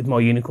 to help with my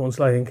unicorn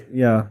slaying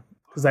Yeah.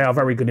 because they are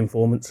very good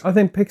informants. I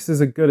think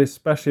Pixies are good,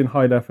 especially in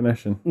high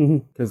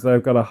definition, because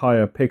they've got a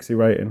higher Pixie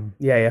rating.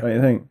 Yeah. Don't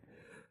you think?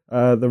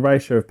 The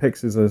ratio of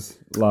Pixies is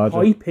larger.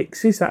 High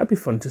Pixies, that'd be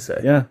fun to see.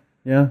 Yeah.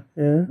 Yeah.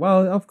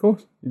 Well, of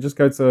course. You just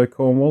go to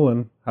Cornwall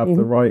and have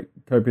the right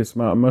copious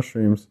amount of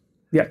mushrooms.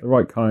 Yeah. The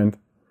right kind.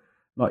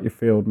 Not your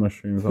field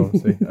mushrooms,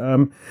 obviously.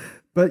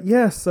 But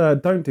yes,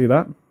 don't do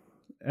that.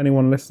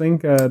 Anyone listening,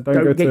 don't go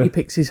Don't get to... your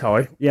Pixies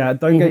high. Yeah,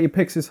 don't get your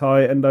Pixies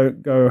high and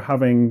don't go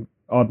having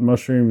odd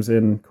mushrooms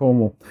in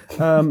Cornwall.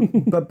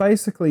 But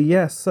basically,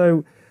 yes.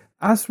 So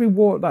as we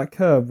walked that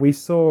curve, we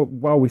saw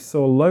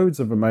loads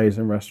of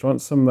amazing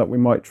restaurants, some that we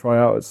might try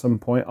out at some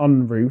point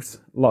en route,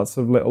 lots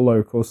of little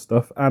local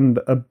stuff, and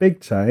a big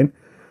chain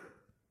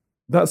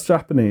that's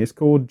Japanese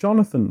called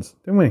Jonathan's,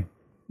 didn't we?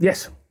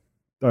 Yes.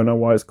 Don't know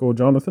why it's called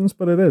Jonathan's,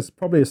 but it is.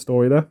 Probably a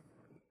story there.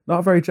 Not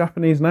a very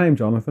Japanese name,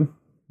 Jonathan,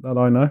 that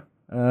I know.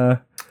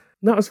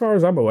 Not as far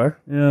as I'm aware.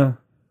 Yeah.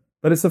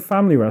 But it's a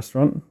family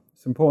restaurant.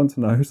 It's important to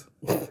note.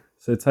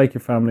 So take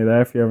your family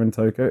there if you're ever in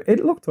Tokyo.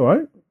 It looked all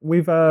right.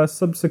 We've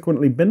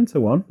subsequently been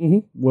to one. Mm-hmm.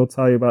 We'll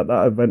tell you about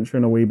that adventure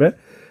in a wee bit.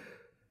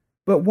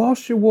 But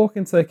whilst you're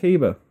walking to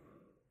Akiba,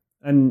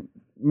 and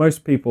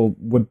most people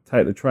would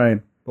take the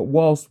train, but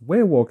whilst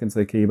we're walking to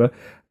Akiba,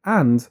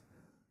 and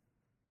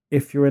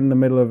if you're in the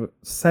middle of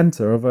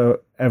centre of a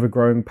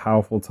ever-growing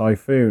powerful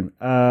typhoon,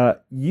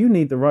 you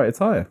need the right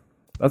attire.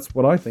 That's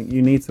what I think.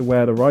 You need to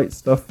wear the right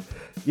stuff.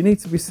 You need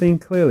to be seen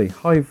clearly.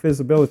 High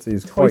visibility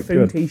is quite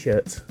Typhoon good.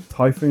 T-shirts.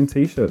 Typhoon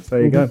T-shirts.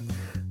 There you go.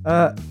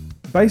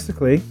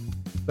 Basically,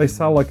 they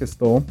sell like a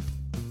storm.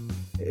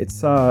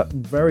 It's a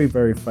very,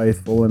 very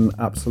faithful and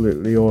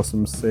absolutely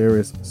awesome,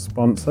 serious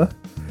sponsor.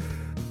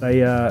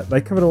 They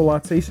covered all our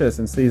T-shirts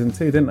in season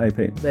 2, didn't they,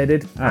 Pete? They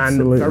did.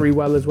 Absolutely. And very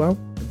well as well.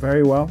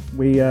 Very well.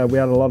 We had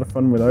a lot of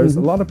fun with those.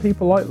 A lot of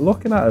people like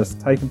looking at us,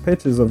 taking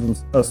pictures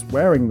of us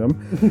wearing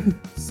them.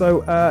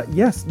 So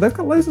yes, they've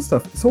got loads of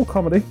stuff. It's all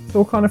comedy. It's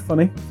all kind of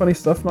funny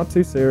stuff. Not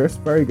too serious.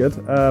 Very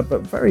good,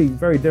 but very,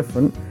 very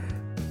different.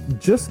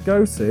 Just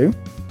go to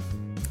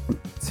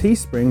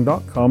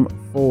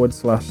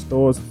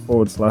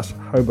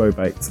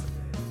teespring.com/stores/hobobait,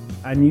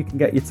 and you can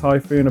get your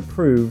Typhoon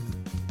approved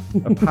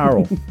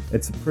apparel.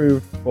 It's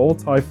approved for all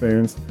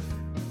typhoons.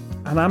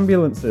 And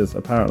ambulances,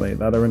 apparently,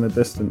 that are in the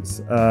distance,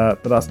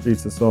 but that's due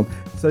to the storm.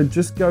 So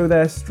just go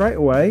there straight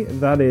away.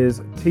 That is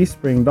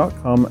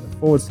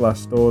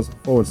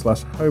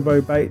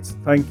teespring.com/stores/hobobait.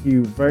 Thank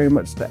you very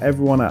much to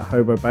everyone at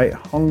Hobobait,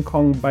 Hong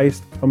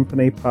Kong-based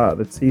company, part of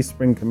the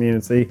Teespring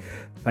community.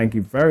 Thank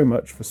you very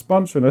much for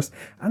sponsoring us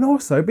and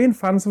also being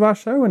fans of our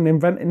show and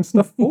inventing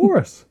stuff for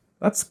us.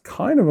 That's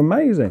kind of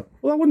amazing.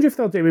 Well, I wonder if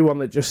they'll do me one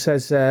that just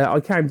says,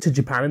 I came to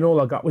Japan and all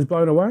I got was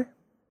blown away.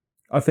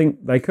 I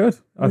think they could.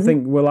 I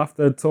think we'll have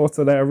to talk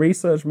to their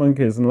research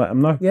monkeys and let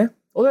them know. Yeah.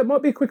 Although it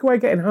might be a quicker way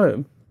of getting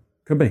home.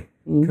 Could be.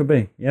 Could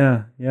be.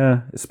 Yeah.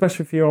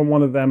 Especially if you're on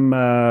one of them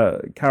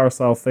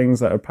carousel things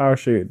that are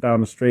parachuted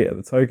down the street at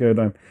the Tokyo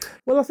Dome.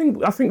 Well, I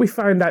think we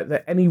found out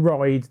that any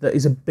ride that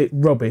is a bit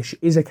rubbish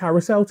is a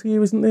carousel to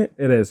you, isn't it?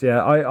 It is,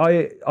 yeah.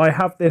 I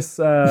have this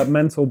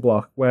mental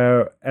block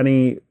where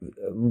you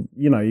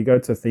go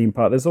to a theme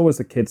park, there's always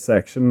a kids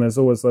section, there's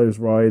always those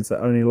rides that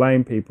only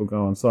lame people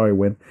go on. Sorry,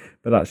 Win,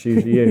 but that's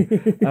usually you.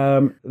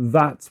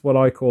 That's what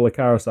I call a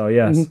carousel,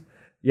 yes.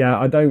 Yeah,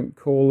 I don't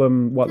call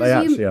them what they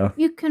actually are.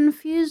 You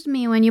confused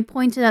me when you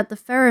pointed at the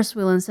Ferris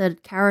wheel and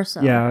said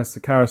carousel. Yeah, it's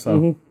a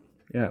carousel.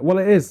 Yeah, well,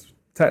 it is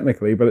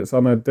technically, but it's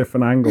on a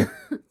different angle.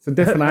 It's a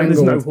different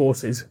angle. There's no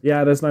horses.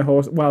 Yeah, there's no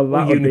horse. Well,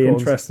 that would be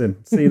unicorns. interesting.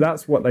 See,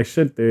 that's what they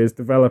should do, is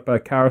develop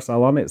a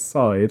carousel on its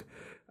side,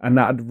 and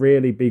that'd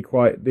really be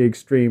quite the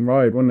extreme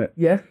ride, wouldn't it?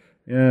 Yeah.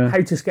 Yeah. How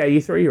to scare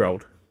your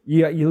 3-year-old.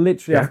 Yeah, you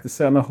literally have to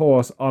sit on a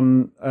horse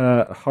on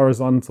a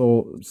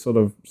horizontal sort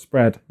of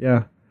spread.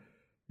 Yeah.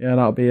 Yeah,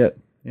 that'll be it.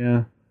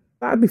 Yeah.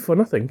 That'd be fun,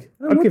 I think.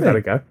 That I'd would give be. that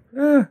a go.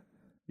 Yeah.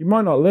 You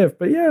might not live,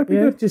 but yeah, it'd be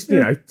good. Just,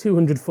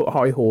 200-foot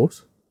high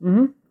horse.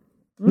 Not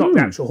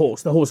the actual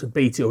horse. The horse would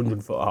be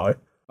 200 foot high.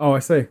 Oh, I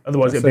see.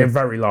 Otherwise, I it'd be a see.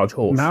 very large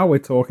horse. Now we're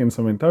talking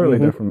something totally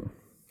different.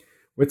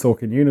 We're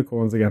talking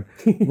unicorns again.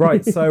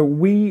 Right, so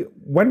we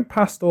went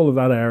past all of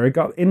that area,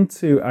 got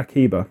into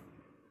Akiba.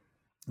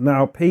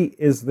 Now, Pete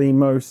is the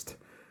most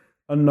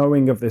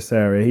unknowing of this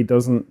area. He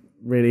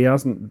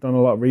hasn't done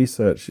a lot of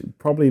research.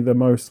 Probably the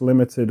most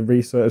limited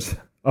research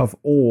of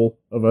all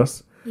of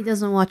us. He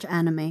doesn't watch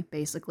anime,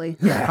 basically.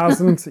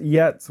 Hasn't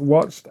yet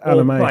watched Or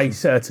animation. play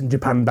certain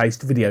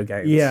Japan-based video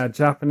games. Yeah,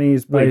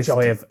 Japanese-based. Which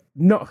I have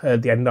not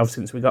heard the end of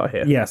since we got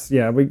here. Yes,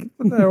 yeah, but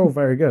they're all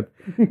very good.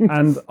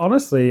 And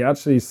honestly,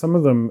 actually, some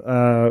of them,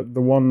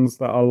 the ones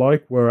that I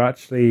like, were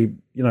actually,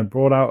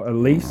 brought out at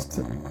least.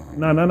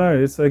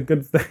 No, it's a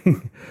good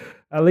thing.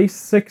 At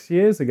least 6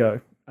 years ago,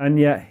 and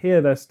yet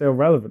here they're still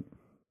relevant.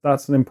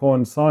 That's an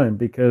important sign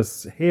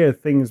because here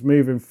things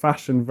move in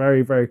fashion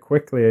very, very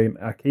quickly in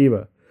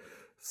Akiba.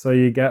 So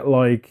you get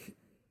like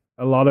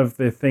a lot of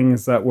the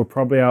things that were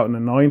probably out in the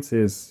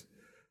 90s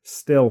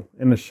still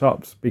in the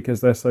shops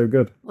because they're so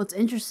good. Well, it's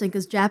interesting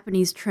because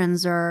Japanese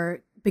trends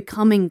are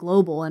becoming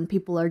global and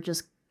people are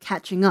just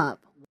catching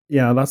up.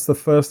 Yeah, that's the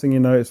first thing you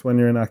notice when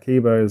you're in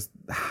Akiba is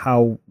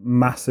how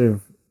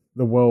massive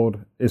the world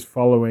is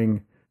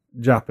following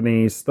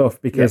Japanese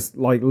stuff because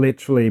like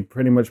literally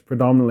pretty much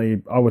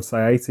predominantly I would say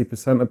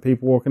 80% of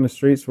people walking the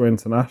streets were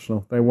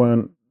international. There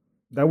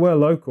were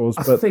locals,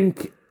 but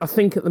I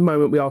think at the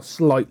moment we are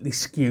slightly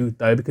skewed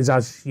though because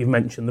as you've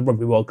mentioned the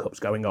Rugby World Cup's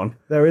going on.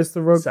 There is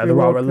the Rugby So there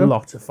World are a Cup,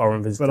 lot of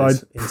foreign visitors but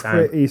I'm in town.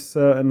 pretty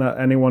certain that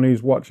anyone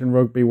who's watching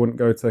rugby wouldn't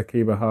go to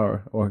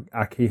Akibahara or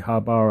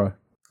Akihabara.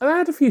 I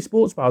had a few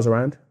sports bars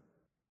around.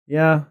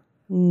 Yeah.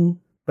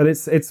 But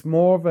it's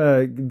more of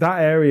that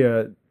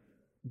area.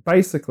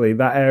 Basically,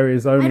 that area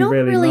is only I don't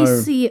really really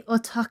known. see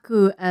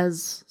otaku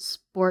as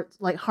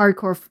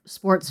hardcore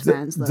sports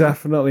fans, though.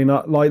 Definitely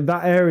not. Like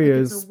that area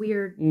It's is a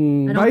weird. I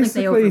don't think they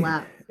basically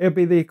overlap. it'd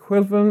be the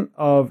equivalent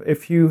of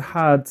if you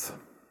had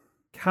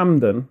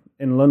Camden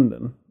in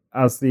London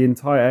as the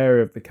entire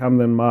area of the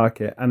Camden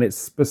market, and it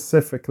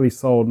specifically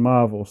sold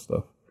Marvel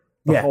stuff.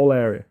 The Yeah. whole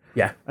area.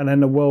 Yeah. And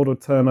then the world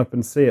would turn up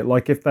and see it.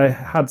 Like if they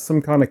had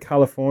some kind of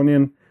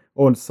Californian,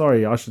 or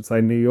sorry, I should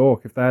say New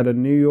York. If they had a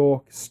New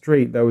York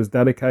street that was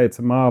dedicated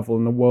to Marvel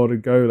and the world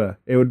would go there,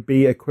 it would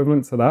be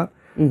equivalent to that.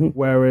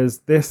 Whereas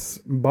this,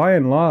 by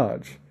and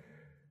large,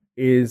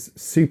 is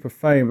super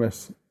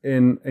famous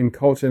in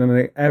culture and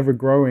an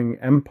ever-growing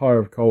empire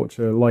of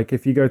culture. Like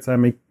if you go to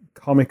any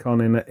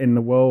Comic-Con in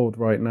the world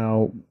right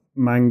now,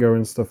 manga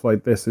and stuff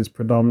like this is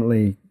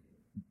predominantly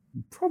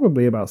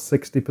probably about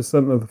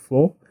 60% of the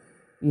floor.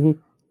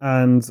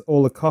 And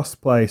all the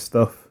cosplay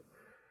stuff,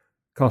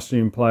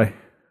 costume play,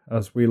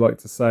 as we like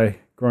to say,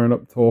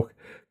 grown-up talk,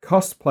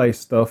 cosplay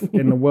stuff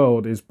in the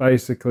world is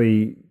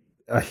basically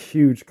a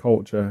huge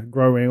culture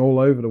growing all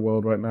over the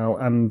world right now,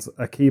 and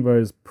Akiba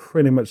is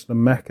pretty much the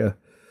mecca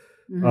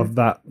of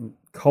that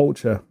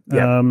culture.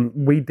 Yeah.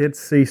 We did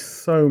see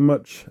so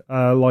much,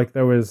 like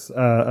there was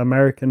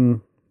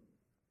American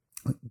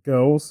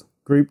girls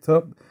grouped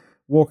up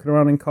walking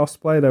around in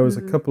cosplay. There was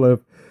a couple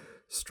of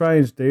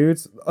strange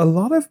dudes. A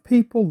lot of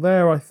people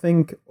there, I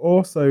think,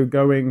 also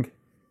going...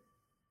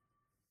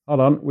 Hold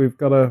on, we've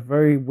got a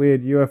very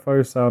weird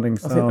UFO sounding I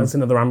sound. think that's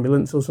another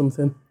ambulance or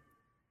something.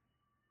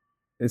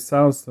 It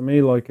sounds to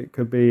me like it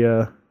could be,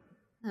 An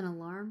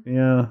alarm.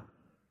 yeah.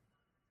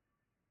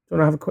 Do you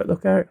want to have a quick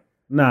look out?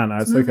 No,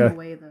 it's Moving okay.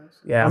 away, though.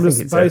 Yeah, I'm I think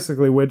just it's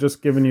basically we're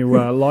just giving you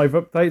live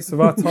updates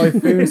of our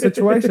typhoon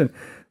situation.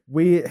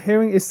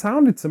 It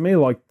sounded to me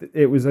like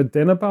it was a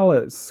dinner bell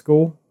at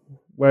school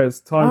where it's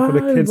time for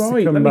the kids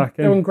to come Let back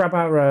me go in. and grab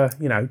our,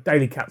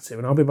 daily katsu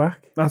and I'll be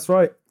back. That's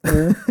right.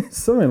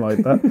 Something like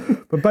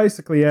that. But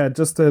basically, yeah,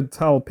 just to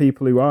tell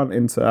people who aren't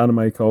into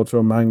anime culture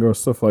or manga or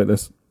stuff like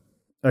this,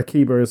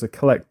 Akiba is a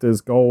collector's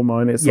gold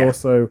mine. It's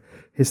also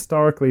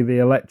historically the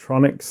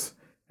electronics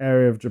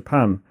area of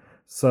Japan.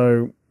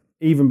 So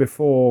even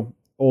before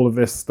all of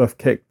this stuff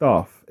kicked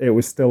off, it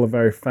was still a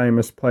very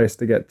famous place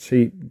to get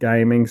cheap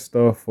gaming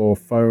stuff or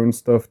phone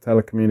stuff,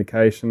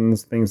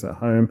 telecommunications, things at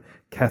home,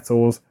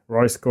 kettles,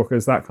 rice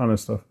cookers, that kind of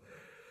stuff.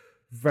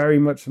 Very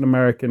much an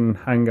American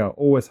hangout,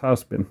 always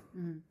has been.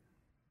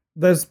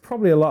 There's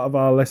probably a lot of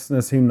our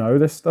listeners who know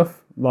this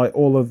stuff, like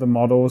all of the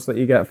models that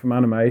you get from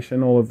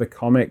animation, all of the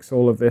comics,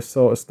 all of this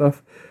sort of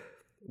stuff.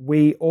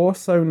 We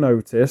also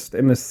noticed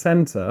in the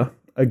center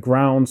a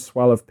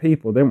groundswell of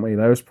people, didn't we?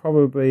 There was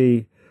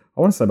probably,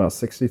 I want to say about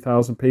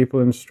 60,000 people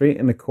in the street,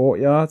 in the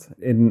courtyard,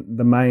 in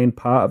the main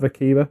part of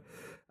Akiba.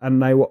 And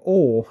they were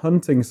all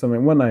hunting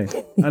something, weren't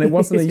they? And it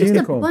wasn't a Just a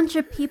unicorn. bunch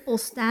of people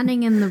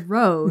standing in the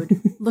road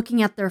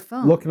looking at their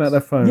phones. Looking at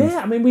their phones. Yeah,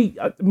 I mean,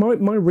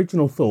 my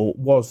original thought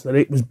was that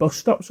it was bus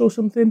stops or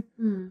something,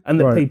 and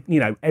that Right.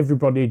 people,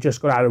 everybody had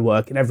just got out of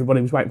work and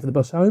everybody was waiting for the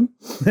bus home.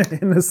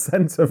 In the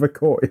centre of a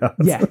courtyard.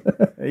 Yeah.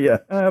 Yeah.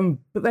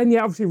 But then,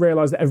 obviously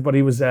realised that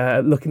everybody was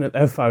looking at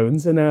their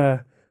phones and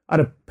had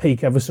a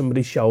peek over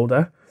somebody's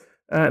shoulder,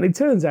 and it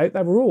turns out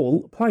they were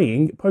all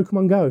playing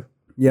Pokemon Go.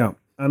 Yeah.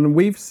 And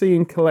we've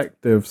seen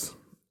collectives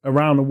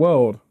around the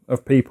world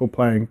of people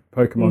playing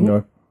Pokemon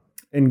Go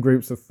in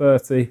groups of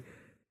 30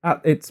 at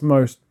its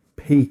most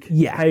peak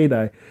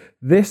heyday.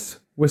 This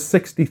was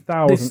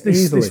 60,000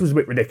 easily. This was a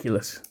bit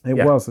ridiculous. It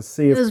was a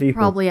sea It of was people.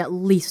 probably at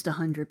least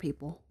 100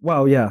 people.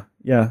 Well, yeah.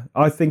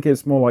 I think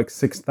it's more like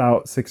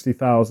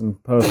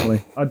 60,000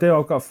 personally. I've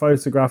got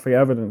photographic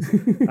evidence,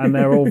 and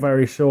they're all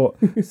very short.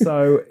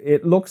 So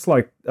it looks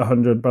like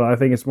 100, but I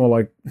think it's more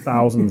like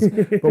thousands.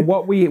 But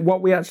what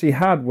we actually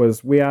had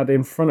was we had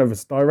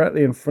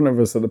directly in front of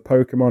us at the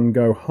Pokemon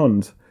Go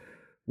hunt,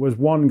 was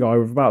one guy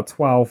with about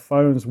 12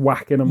 phones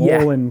whacking them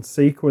all in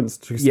sequence,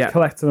 just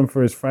collecting them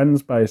for his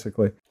friends,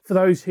 basically. For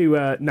those who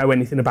know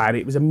anything about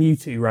it was a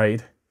Mewtwo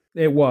raid.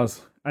 It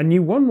was. And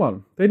you won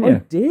one, didn't I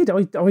you? did.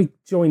 I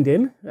joined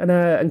in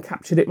and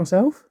captured it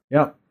myself.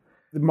 Yeah.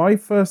 My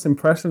first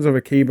impressions of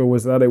Akiba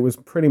was that it was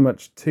pretty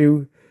much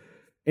two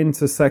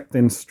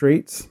intersecting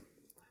streets.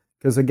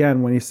 Because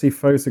again, when you see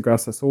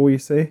photographs, that's all you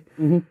see.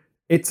 Mm-hmm.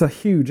 It's a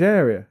huge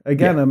area.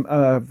 Again,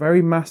 a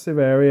very massive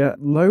area,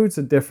 loads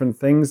of different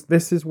things.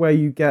 This is where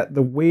you get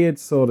the weird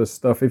sort of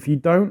stuff. If you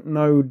don't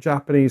know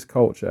Japanese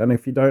culture, and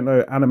if you don't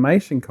know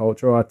animation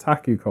culture or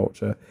otaku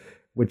culture,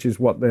 which is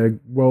what the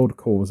world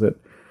calls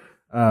it,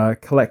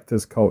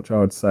 collector's culture, I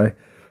would say,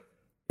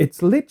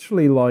 it's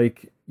literally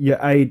like your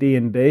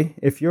AD&D.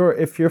 If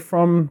you're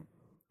from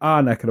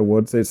our neck of the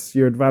woods, it's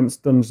your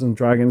Advanced Dungeons and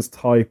Dragons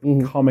type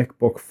comic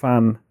book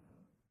fan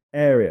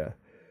area.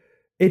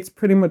 It's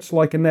pretty much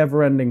like a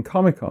never-ending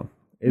Comic-Con,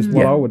 is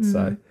what I would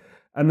say.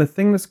 And the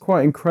thing that's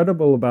quite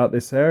incredible about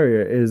this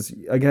area is,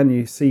 again,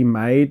 you see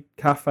maid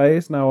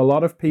cafes. Now, a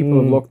lot of people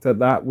have looked at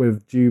that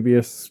with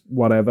dubious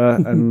whatever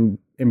and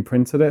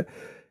imprinted it.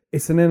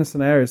 It's an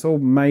innocent area. It's all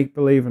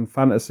make-believe and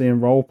fantasy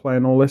and role-play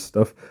and all this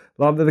stuff.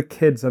 A lot of the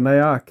kids, and they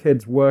are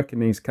kids working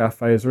these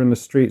cafes, are in the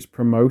streets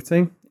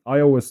promoting. I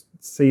always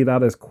see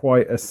that as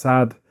quite a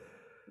sad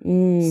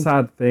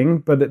thing.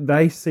 But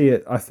they see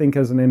it, I think,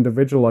 as an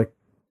individual, like,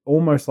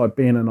 almost like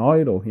being an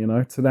idol, you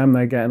know. To them,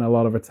 they're getting a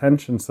lot of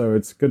attention, so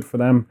it's good for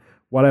them,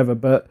 whatever.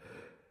 But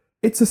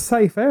it's a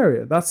safe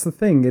area. That's the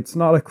thing. It's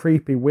not a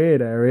creepy,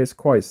 weird area. It's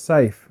quite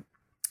safe.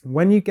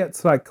 When you get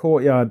to that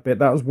courtyard bit,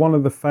 that was one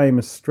of the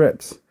famous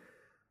strips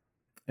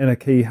in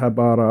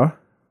Akihabara.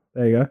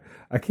 There you go,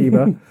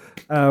 Akiba,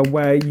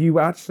 where you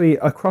actually,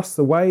 across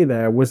the way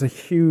there was a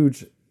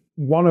huge,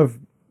 one of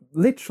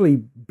literally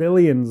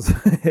billions,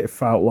 it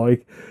felt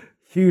like,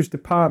 huge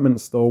department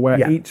store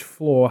where each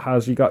floor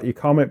has, you got your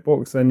comic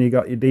books, and you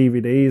got your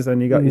DVDs,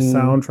 and you got your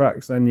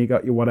soundtracks, and you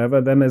got your whatever.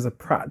 Then there's a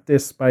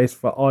practice space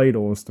for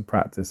idols to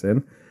practice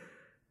in.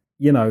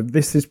 You know,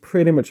 this is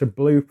pretty much a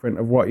blueprint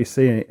of what you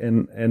see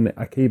in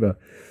Akiba.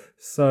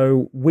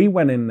 So we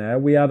went in there.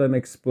 We had an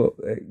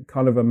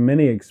kind of a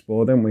mini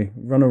explore, didn't we?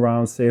 Run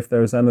around, see if there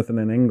was anything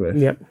in English.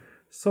 Yep.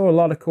 Saw a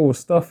lot of cool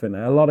stuff in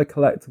there, a lot of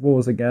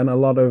collectibles again, a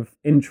lot of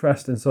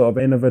interesting sort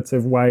of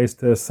innovative ways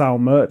to sell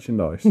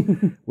merchandise,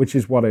 which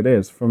is what it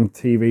is, from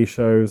TV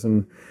shows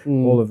and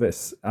all of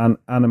this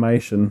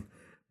animation.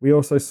 We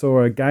also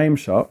saw a game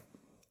shop,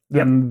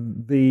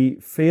 and the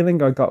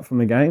feeling I got from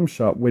the game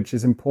shop, which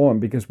is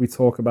important because we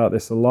talk about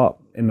this a lot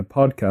in the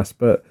podcast,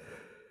 but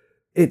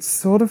it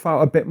sort of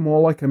felt a bit more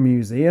like a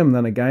museum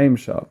than a game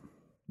shop.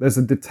 There's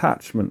a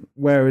detachment,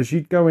 whereas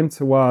you'd go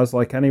into ours,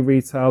 like any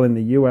retail in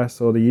the US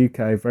or the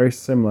UK, very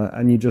similar,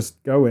 and you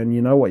just go in,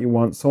 you know what you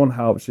want, someone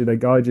helps you, they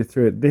guide you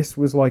through it. This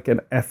was like an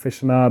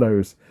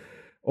aficionados,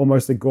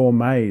 almost a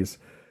gourmet's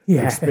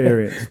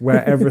experience,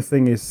 where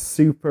everything is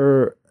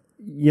super,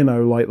 you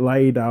know, like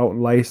laid out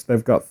and laced.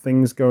 They've got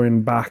things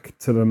going back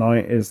to the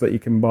 90s that you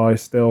can buy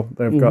still.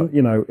 They've got,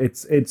 you know,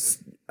 it's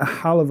a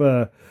hell of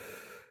a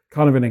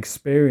kind of an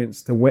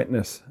experience to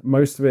witness.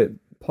 Most of it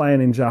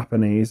playing in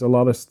Japanese, a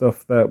lot of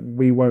stuff that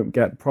we won't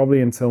get probably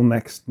until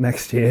next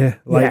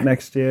year,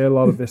 next year. A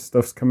lot of this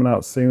stuff's coming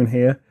out soon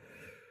here,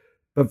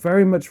 but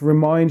very much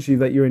reminds you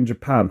that you're in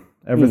Japan.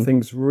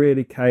 Everything's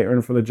really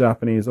catering for the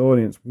Japanese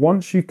audience.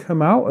 Once you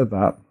come out of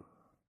that,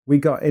 we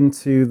got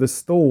into the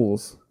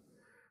stalls,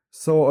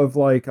 sort of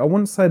like, I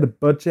wouldn't say the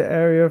budget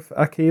area of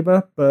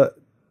Akiba, but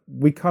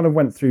we kind of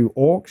went through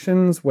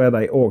auctions where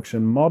they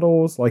auction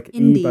models, like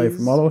Indies. eBay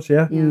for models,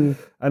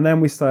 and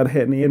then we started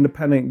hitting the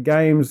independent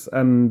games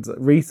and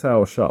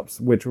retail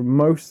shops, which were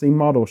mostly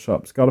model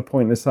shops. Got to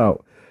point this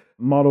out.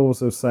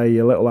 Models of, say,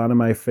 your little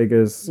anime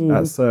figures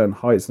at certain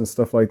heights and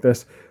stuff like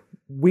this.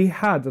 We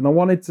had, and I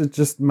wanted to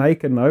just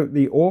make a note,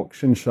 the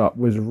auction shop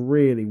was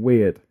really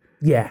weird.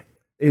 Yeah.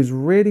 It was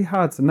really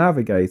hard to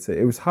navigate it.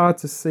 It was hard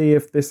to see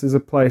if this is a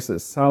place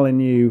that's selling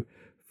you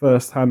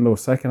first-hand or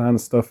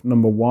second-hand stuff,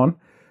 number one.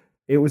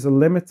 It was a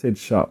limited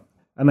shop,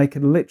 and they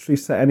can literally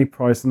set any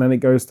price, and then it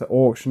goes to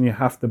auction. You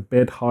have to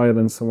bid higher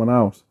than someone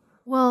else.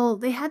 Well,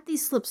 they had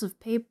these slips of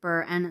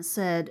paper, and it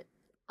said,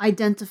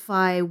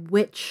 identify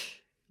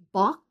which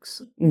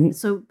box.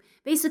 So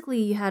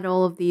basically, you had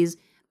all of these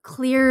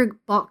clear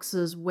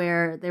boxes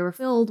where they were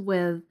filled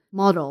with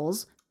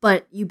models,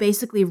 but you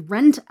basically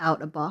rent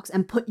out a box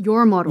and put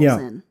your models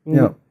in.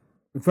 Yeah.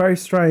 Very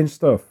strange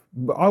stuff.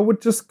 I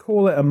would just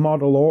call it a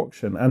model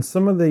auction, and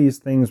some of these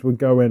things would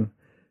go in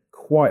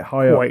quite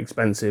high up. Quite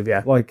expensive,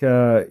 yeah. Like,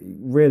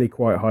 really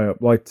quite high up.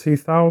 Like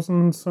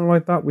 2,000, something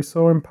like that we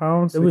saw in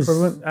pounds It was,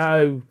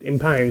 equivalent. in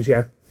pounds,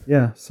 yeah.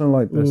 Yeah, something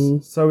like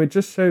this. So it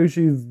just shows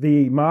you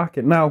the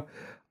market. Now,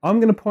 I'm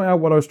going to point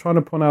out what I was trying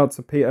to point out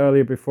to Pete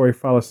earlier before he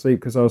fell asleep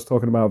because I was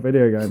talking about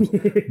video games.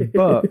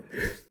 But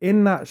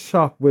in that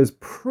shop was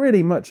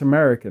pretty much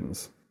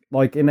Americans,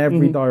 like in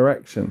every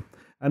direction.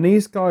 And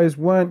these guys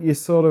weren't your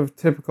sort of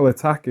typical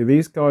otaku.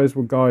 These guys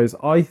were guys,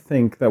 I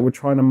think, that were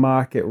trying to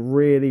market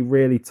really,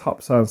 really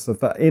top sound stuff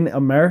that in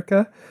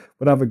America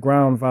would have a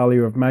ground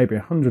value of maybe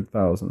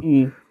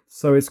 100,000.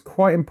 So it's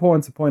quite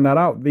important to point that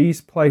out.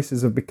 These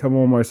places have become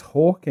almost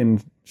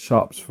hawking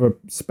shops for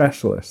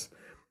specialists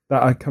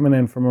that are coming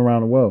in from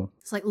around the world.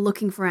 It's like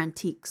looking for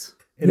antiques.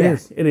 It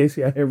is,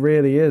 yeah. It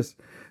really is.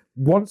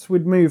 Once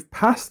we'd moved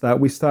past that,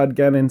 we started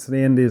getting into the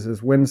indies,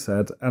 as Win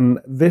said, and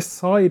this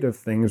side of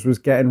things was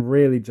getting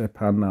really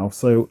Japan now.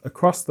 So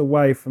across the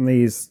way from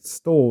these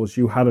stores,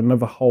 you had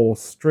another whole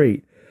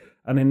street,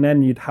 and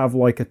then you'd have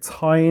like a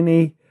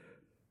tiny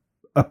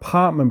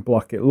apartment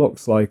block, it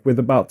looks like, with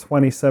about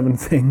 27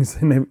 things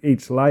in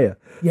each layer.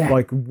 Yeah.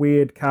 Like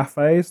weird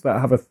cafes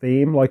that have a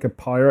theme, like a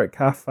pirate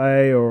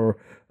cafe or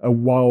a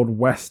wild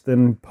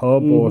western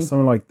pub or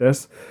something like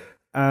this.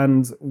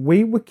 And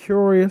we were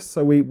curious,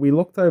 so we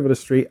looked over the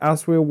street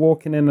as we were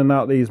walking in and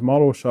out these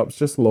model shops,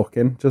 just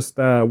looking, just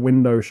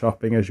window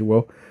shopping, as you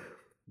will.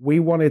 We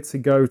wanted to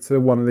go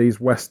to one of these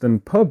western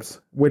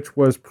pubs, which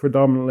was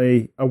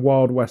predominantly a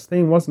Wild West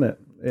theme, wasn't it?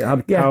 It had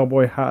a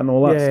cowboy hat and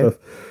all that stuff.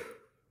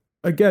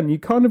 Again, you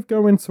kind of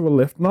go into a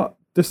lift, not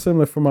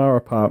dissimilar from our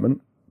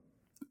apartment,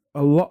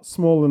 a lot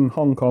smaller than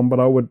Hong Kong, but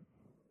I would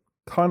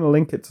kind of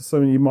link it to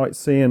something you might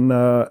see in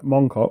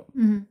Mongkok.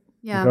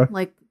 Yeah,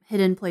 like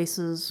hidden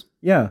places.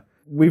 Yeah,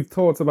 we've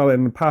talked about it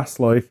in the past,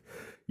 like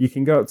you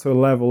can go up to a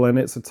level and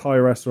it's a Thai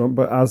restaurant,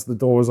 but as the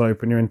doors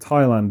open, you're in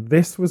Thailand.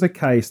 This was a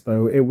case,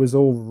 though. It was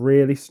all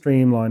really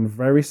streamlined,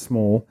 very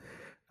small,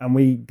 and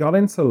we got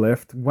into the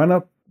lift, went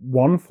up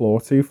one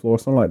floor, two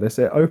floors, something like this.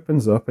 It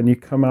opens up and you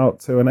come out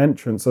to an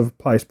entrance of a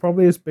place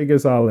probably as big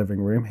as our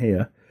living room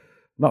here,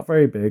 not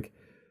very big,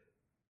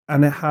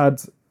 and it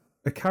had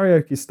a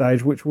karaoke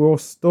stage which we all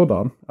stood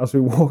on as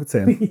we walked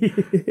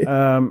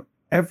in.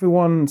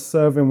 Everyone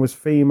serving was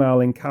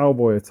female in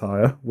cowboy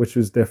attire, which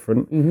was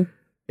different.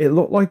 It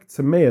looked like,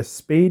 to me, a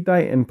speed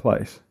dating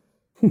place,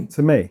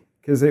 to me,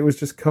 because it was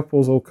just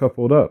couples all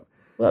coupled up.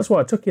 Well, that's why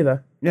I took you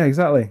there. Yeah,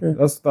 exactly.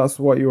 That's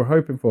what you were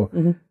hoping for.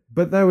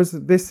 But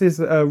this is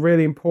a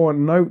really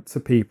important note to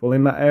people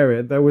in that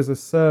area. There was a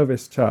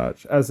service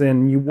charge, as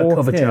in you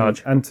walk in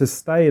charge. and to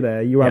stay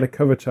there, you had a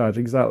cover charge.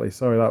 Exactly.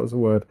 Sorry, that was the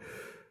word.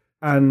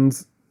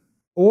 And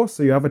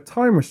also you have a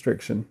time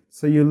restriction.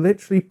 So you're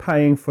literally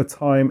paying for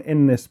time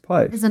in this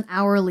place. It's an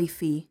hourly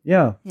fee.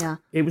 Yeah. Yeah.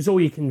 It was all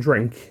you can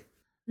drink.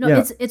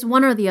 No, it's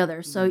one or the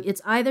other. So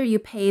it's either you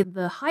pay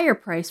the higher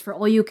price for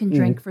all you can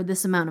drink for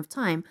this amount of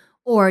time,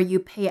 or you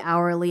pay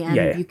hourly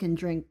and you can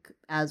drink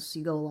as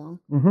you go along.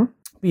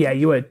 But yeah,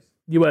 you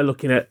were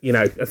looking at,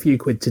 a few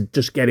quid to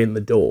just get in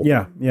the door.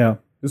 Yeah. It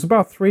was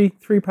about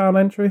 £3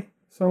 entry,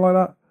 something like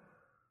that.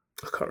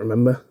 I can't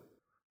remember.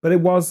 But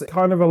it was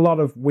kind of a lot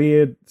of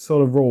weird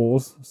sort of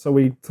rules. So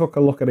we took a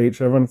look at each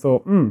other and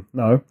thought,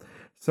 no.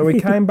 So we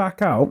came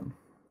back out,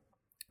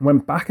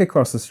 went back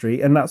across the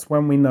street, and that's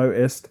when we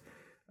noticed,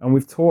 and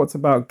we've talked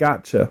about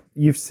gacha.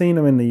 You've seen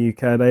them in the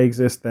UK. They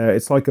exist there.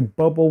 It's like a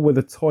bubble with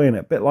a toy in it,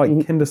 a bit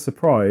like Kinder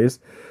Surprise,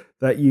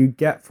 that you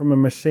get from a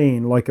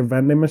machine, like a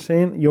vending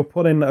machine. You'll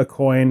put in a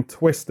coin,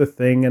 twist the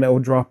thing, and it'll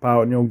drop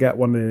out, and you'll get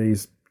one of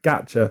these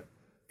gacha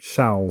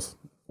shells,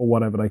 or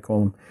whatever they call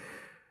them.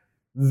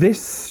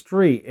 This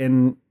street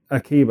in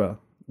Akiba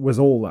was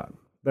all that.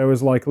 There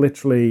was like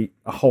literally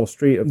a whole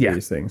street of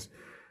these things.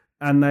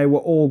 And they were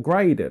all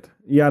graded.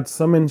 You had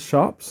some in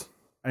shops,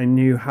 and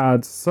you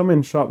had some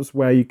in shops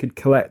where you could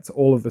collect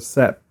all of the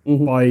set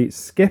by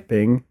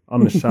skipping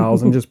on the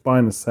shelves and just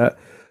buying the set.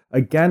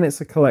 Again,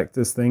 it's a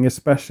collector's thing,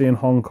 especially in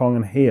Hong Kong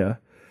and here,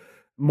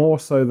 more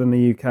so than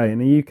the UK. In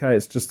the UK,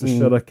 it's just to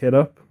shut a kid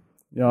up.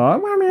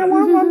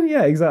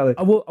 Yeah, exactly.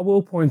 I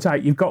will point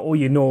out, you've got all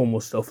your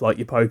normal stuff, like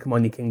your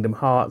Pokemon, your Kingdom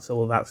Hearts,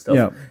 all of that stuff.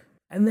 Yeah.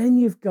 And then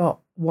you've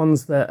got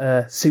ones that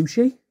are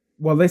sushi.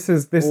 Well, this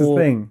is the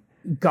thing.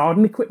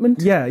 Garden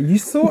equipment. Yeah,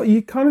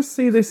 you kind of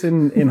see this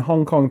in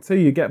Hong Kong too.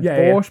 You get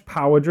Bosch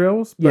power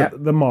drills,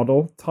 but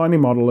the tiny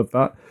model of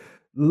that.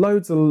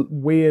 Loads of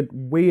weird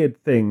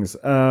things.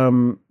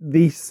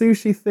 The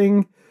sushi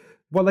thing,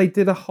 well, they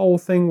did a whole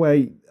thing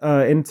where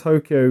in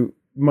Tokyo,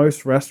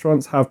 most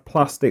restaurants have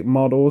plastic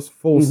models,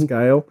 full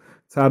scale,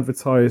 to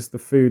advertise the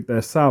food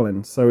they're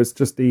selling. So it's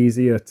just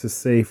easier to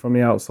see from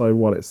the outside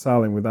what it's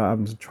selling without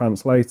having to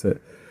translate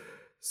it.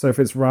 So if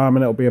it's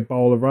ramen, it'll be a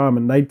bowl of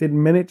ramen. They did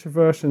miniature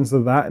versions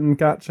of that in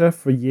gacha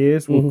for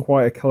years, were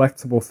quite a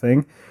collectible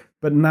thing.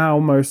 But now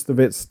most of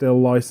it's still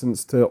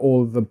licensed to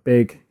all of the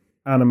big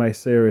anime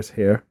series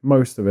here,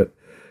 most of it.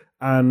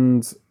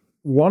 And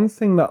one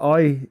thing that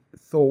I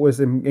thought was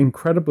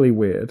incredibly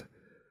weird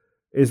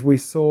is we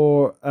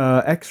saw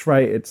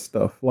X-rated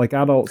stuff, like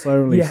adults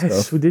only stuff.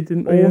 Yes, we did,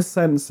 didn't we? All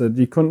censored.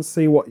 You couldn't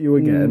see what you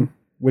were getting,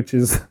 which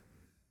is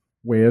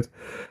weird.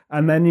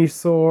 And then you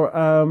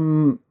saw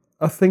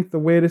I think the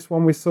weirdest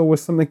one we saw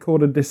was something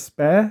called a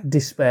Despair.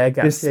 Despair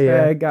gacha.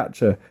 Despair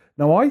gacha.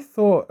 Now, I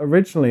thought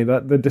originally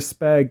that the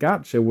Despair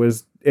gacha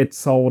was it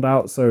sold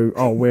out, so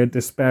we're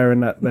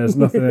despairing that there's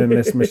nothing in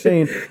this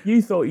machine.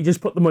 You thought you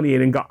just put the money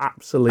in and got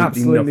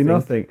absolutely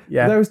nothing.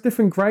 Yeah. There was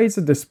different grades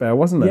of despair,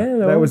 wasn't there?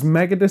 Yeah, there was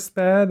mega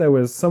despair, there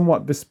was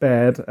somewhat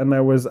despaired, and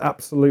there was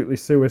absolutely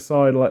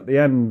suicidal at the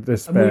end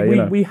despair.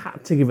 And we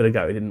had to give it a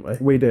go, didn't we?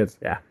 We did.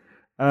 Yeah.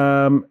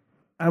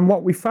 And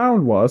what we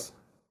found was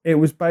it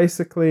was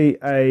basically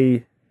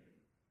a...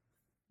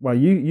 Well,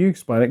 you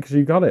explain it because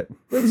you got it.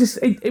 It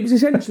was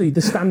essentially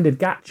the standard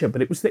gacha,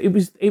 but it was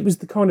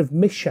the kind of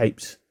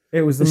misshapes.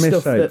 It was the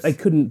stuff misshapes that they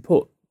couldn't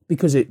put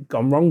because it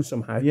gone wrong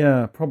somehow.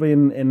 Yeah, probably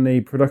in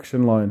the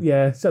production line.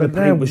 Yeah, so but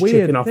the paint was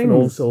chipping off and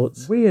all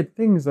sorts. Weird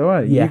things, though.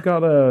 Eh? Yeah. You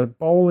got a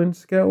bowling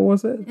skittle,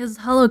 was it? It was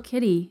Hello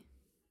Kitty.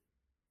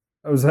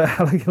 It was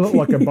it looked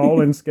like a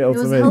bowling skittle It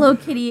was to me. Hello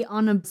Kitty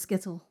on a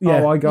skittle.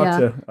 Yeah. Oh, I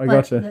gotcha. I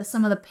gotcha. But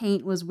some of the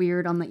paint was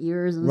weird on the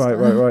ears and Right,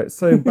 stuff. right.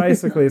 So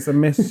basically, it's a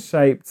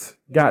misshaped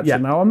gacha. Yeah.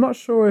 Now, I'm not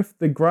sure if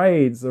the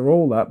grades are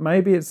all that.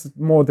 Maybe it's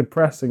more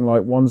depressing,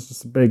 like one's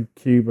just a big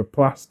cube of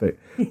plastic.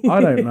 I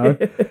don't know.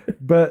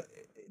 But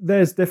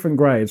there's different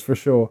grades for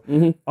sure.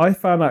 Mm-hmm. I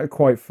found that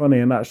quite funny,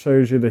 and that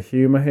shows you the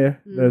humour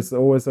here. There's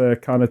always a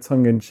kind of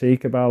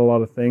tongue-in-cheek about a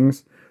lot of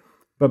things.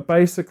 But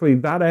basically,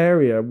 that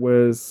area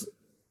was...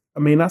 I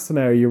mean, that's an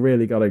area you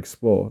really got to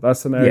explore.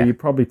 That's an area you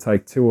probably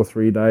take 2 or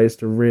 3 days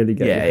to really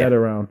get your head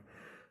around.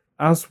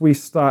 As we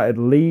started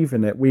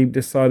leaving it, we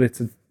decided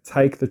to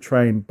take the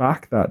train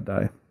back that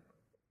day.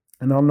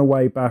 And on the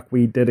way back,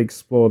 we did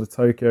explore the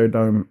Tokyo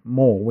Dome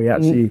more. We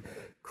actually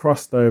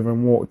crossed over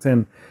and walked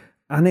in.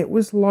 And it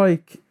was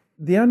like,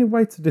 the only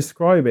way to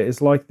describe it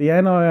is like the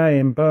NIA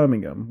in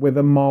Birmingham with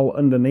a mall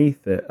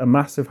underneath it, a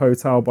massive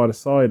hotel by the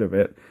side of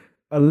it,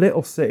 a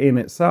little city in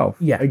itself.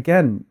 Yeah.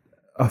 Again,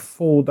 a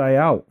full day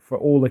out for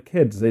all the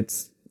kids.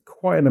 It's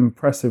quite an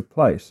impressive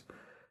place,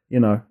 you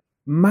know.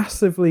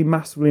 Massively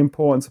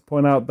important to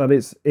point out that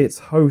it's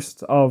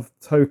host of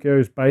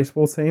Tokyo's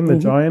baseball team, the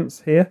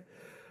Giants here.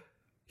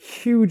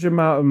 Huge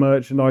amount of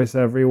merchandise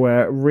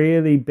everywhere,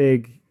 really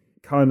big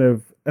kind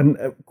of, and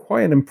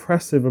quite an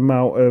impressive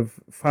amount of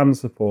fan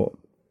support,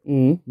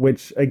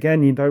 which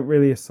again, you don't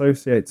really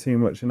associate too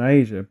much in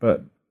Asia,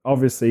 but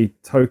obviously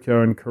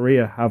Tokyo and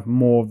Korea have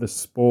more of the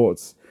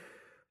sports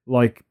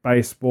like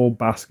baseball,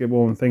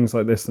 basketball, and things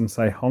like this than,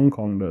 say, Hong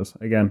Kong does.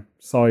 Again,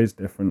 size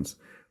difference.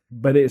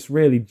 But it's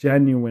really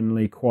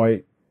genuinely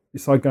quite...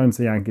 It's like going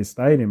to Yankee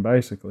Stadium,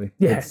 basically.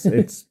 Yeah.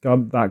 It's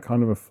got that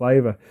kind of a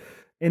flavour.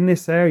 In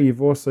this area,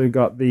 you've also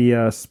got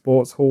the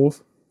sports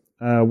halls,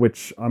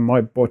 which I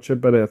might butcher,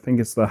 but I think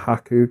it's the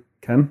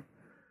Hakuken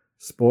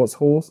sports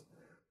halls.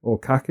 Or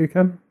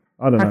Kakuken?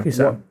 I don't know.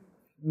 Hakusen.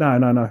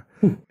 No.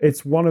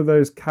 It's one of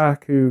those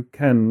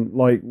Kakuken,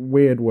 like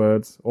weird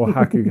words, or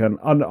Hakuken.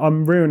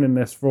 I'm ruining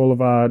this for all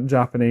of our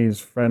Japanese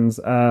friends.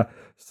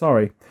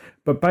 Sorry.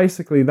 But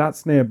basically,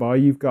 that's nearby.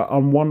 You've got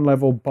on one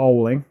level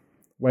bowling,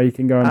 where you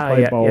can go and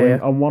play bowling. Yeah.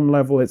 On one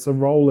level, it's a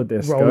roller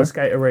disco. Roller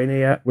skate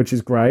arena, which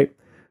is great.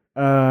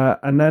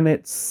 And then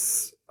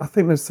it's... I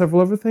think there's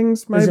several other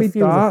things, maybe there's a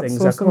few darts other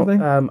things. or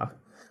something. I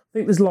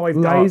think there's live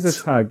Laser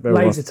darts. tag.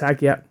 Laser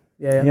tag, yeah.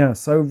 Yeah,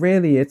 so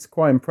really it's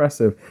quite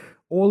impressive.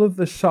 All of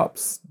the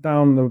shops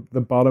down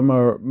the bottom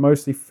are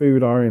mostly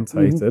food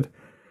orientated,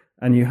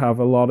 and you have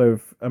a lot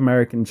of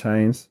American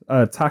chains.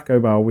 Taco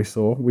Bell we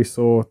saw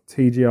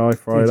TGI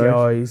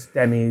Fridays.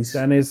 TGI's,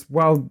 Denny's.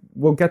 Well,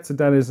 we'll get to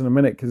Denny's in a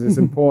minute because it's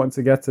important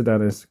to get to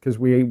Denny's because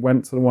we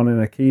went to the one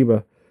in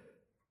Akiba.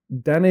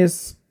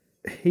 Denny's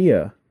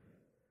here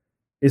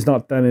is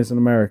not Denny's in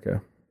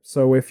America.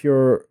 So if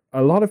you're...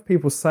 A lot of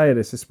people say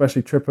this,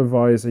 especially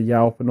TripAdvisor,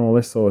 Yelp, and all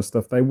this sort of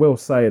stuff. They will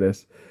say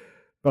this.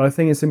 But I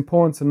think it's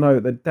important to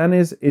note that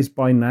Denny's is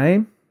by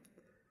name,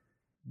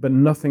 but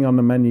nothing on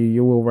the menu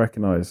you will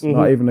recognise.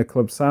 Not even a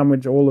club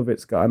sandwich. All of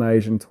it's got an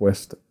Asian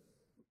twist.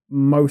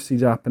 Mostly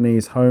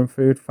Japanese home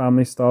food,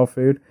 family-style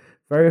food.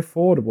 Very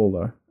affordable,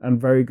 though,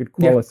 and very good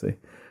quality.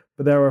 Yeah.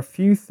 But there are a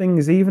few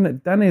things, even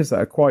at Denny's, that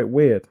are quite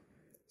weird.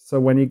 So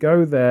when you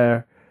go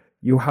there...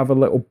 You have a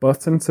little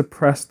button to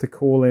press to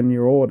call in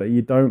your order.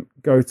 You don't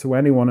go to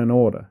anyone and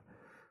order,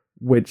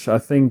 which I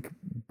think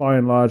by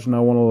and large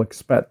no one will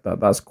expect that.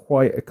 That's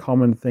quite a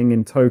common thing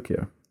in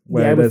Tokyo.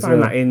 Yeah, we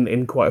found that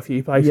in quite a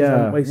few places,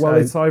 haven't we? Well,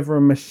 it's either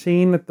a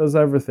machine that does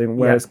everything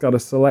where it's got a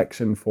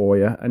selection for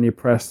you and you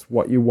press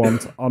what you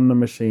want on the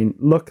machine.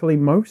 Luckily,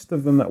 most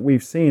of them that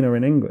we've seen are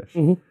in English,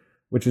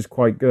 which is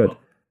quite good.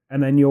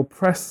 And then you'll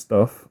press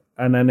stuff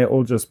and then it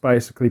will just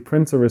basically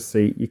print a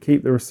receipt. You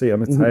keep the receipt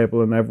on the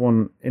table, and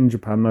everyone in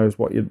Japan knows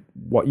what you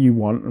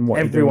want and what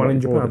everyone in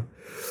Japan. Ordered.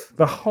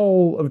 The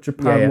whole of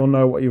Japan will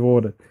know what you've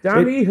ordered.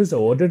 Danny has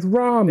ordered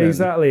ramen.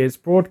 Exactly. It's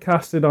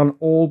broadcasted on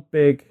all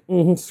big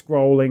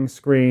scrolling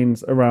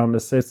screens around the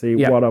city.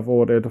 What I've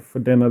ordered for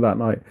dinner that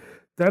night.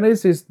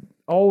 Denny's is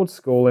old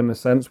school in the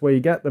sense where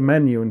you get the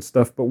menu and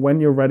stuff, but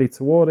when you're ready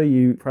to order,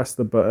 you press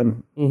the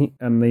button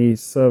and the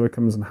server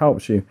comes and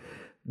helps you.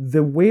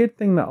 The weird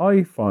thing that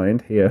I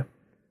find here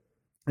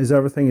is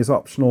everything is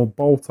optional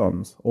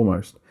bolt-ons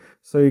almost.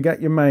 So you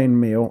get your main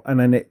meal, and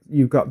then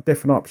you've got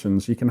different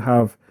options. You can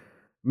have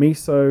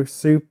miso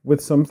soup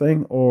with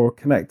something, or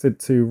connected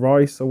to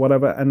rice or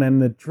whatever, and then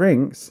the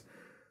drinks.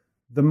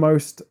 The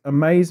most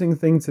amazing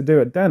thing to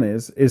do at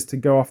Denny's is to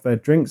go off their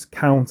drinks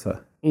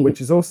counter, which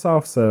is all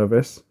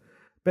self-service, a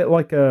bit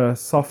like a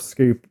soft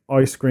scoop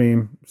ice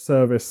cream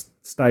service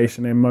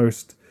station in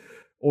most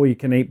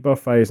all-you-can-eat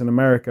buffets in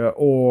America,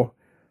 or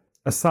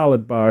a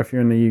salad bar if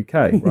you're in the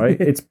UK, right?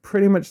 It's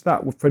pretty much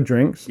that for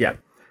drinks. Yeah.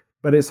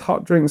 But it's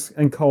hot drinks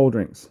and cold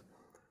drinks.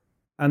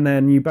 And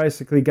then you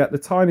basically get the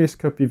tiniest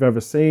cup you've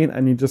ever seen,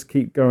 and you just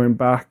keep going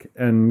back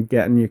and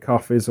getting your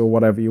coffees or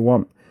whatever you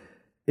want.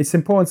 It's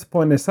important to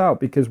point this out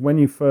because when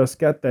you first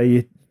get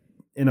there,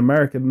 in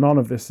America, none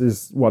of this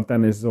is what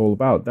Denny's is all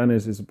about.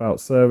 Denny's is about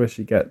service.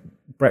 You get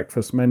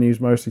breakfast menus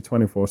mostly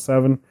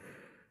 24/7.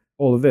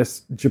 All of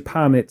this.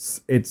 Japan,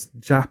 it's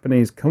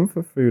Japanese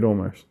comfort food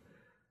almost.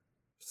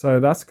 So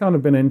that's kind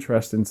of been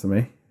interesting to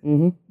me.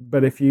 Mm-hmm.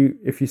 But if you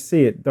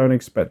see it, don't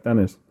expect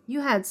Denny's.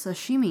 You had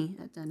sashimi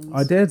at Denny's.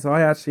 I did.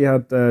 I actually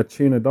had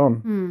tuna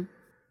don,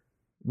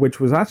 which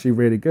was actually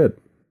really good.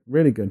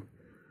 Really good.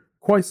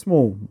 Quite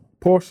small.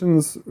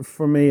 Portions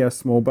for me are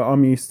small, but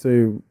I'm used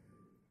to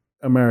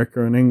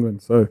America and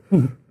England. So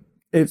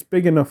it's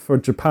big enough for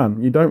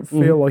Japan. You don't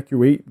feel like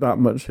you eat that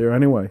much here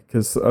anyway,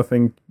 because I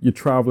think you're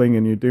traveling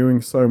and you're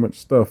doing so much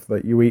stuff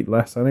that you eat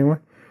less anyway.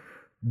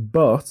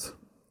 But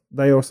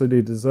they also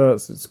do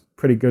desserts. It's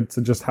pretty good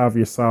to just have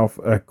yourself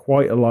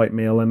quite a light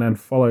meal, and then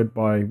followed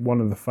by one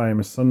of the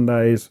famous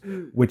sundaes,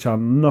 which are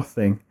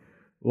nothing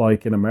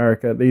like in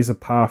America. These are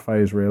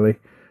parfaits, really,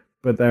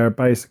 but they're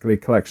basically a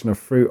collection of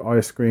fruit,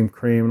 ice cream,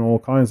 cream, and all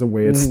kinds of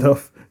weird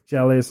stuff,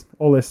 jellies,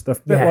 all this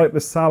stuff. Bit like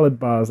the salad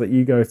bars that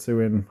you go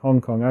to in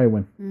Hong Kong,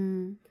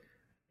 Win?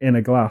 In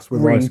a glass with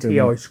green ice cream. tea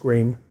ice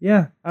cream.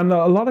 Yeah, and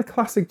a lot of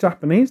classic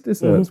Japanese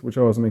desserts, which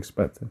I wasn't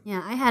expecting.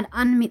 Yeah, I had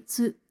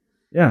anmitsu,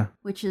 Yeah.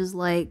 which is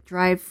like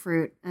dried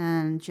fruit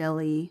and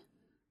jelly.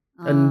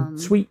 And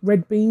sweet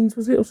red beans,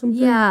 was it, or something?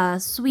 Yeah,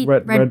 sweet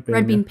Red red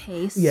bean yeah.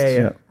 paste.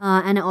 Yeah.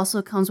 And it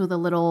also comes with a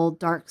little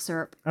dark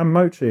syrup. And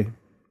mochi.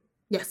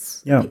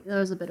 Yes. Yeah.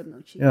 There's a bit of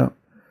mochi. Yeah.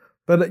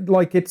 But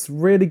it's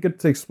really good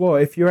to explore.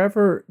 If you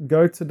ever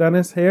go to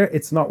Dennis here,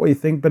 it's not what you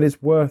think, but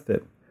it's worth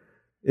it.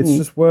 It's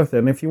just worth it.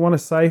 And if you want a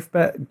safe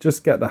bet,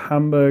 just get the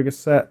hamburger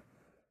set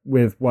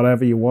with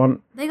whatever you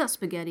want. They got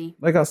spaghetti.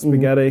 They got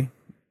spaghetti.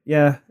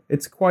 Yeah,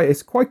 it's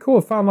quite cool.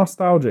 It felt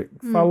nostalgic.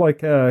 It felt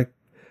like a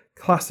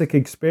classic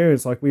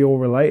experience, like we all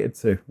related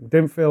to. It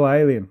didn't feel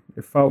alien.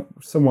 It felt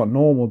somewhat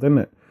normal, didn't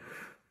it?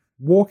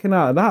 Walking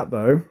out of that,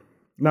 though,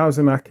 now it's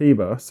in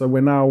Akiba, so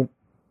we're now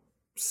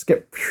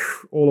skip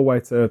all the way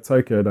to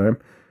Tokyo Dome.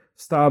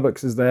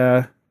 Starbucks is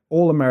there,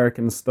 all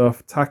American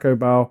stuff, Taco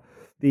Bell.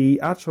 The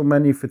actual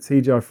menu for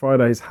TGI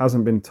Fridays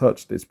hasn't been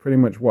touched. It's pretty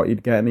much what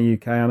you'd get in the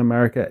UK and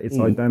America. It's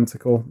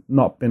identical,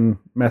 not been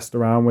messed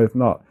around with,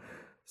 not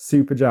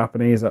super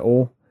Japanese at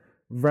all.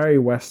 Very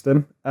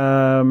Western.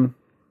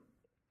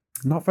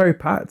 Not very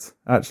packed,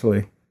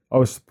 actually. I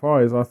was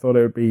surprised. I thought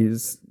it would be,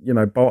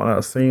 bolting out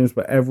of seams,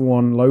 but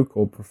everyone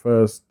local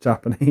prefers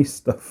Japanese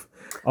stuff.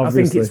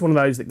 Obviously. I think it's one of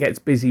those that gets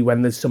busy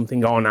when there's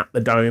something on at the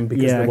Dome,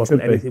 because there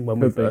wasn't anything when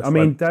we first I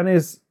mean, went.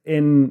 Denny's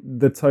in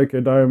the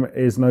Tokyo Dome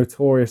is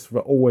notorious for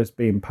always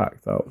being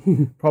packed out.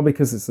 Probably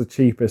because it's the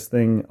cheapest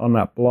thing on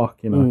that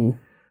block,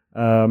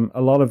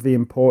 A lot of the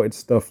imported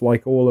stuff,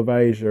 like all of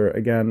Asia,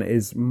 again,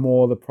 is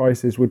more the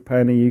prices we'd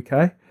pay in the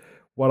UK.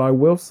 What I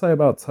will say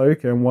about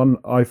Tokyo, and one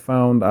I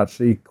found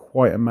actually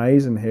quite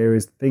amazing here,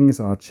 is things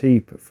are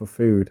cheap for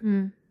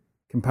food.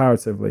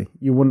 Comparatively.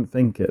 You wouldn't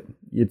think it.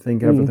 You'd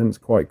think everything's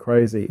quite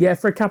crazy. Yeah,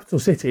 for a capital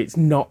city, it's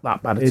not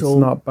that bad at all.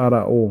 It's not bad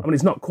at all. I mean,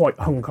 it's not quite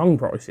Hong Kong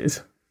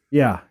prices,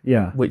 Yeah.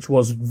 which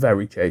was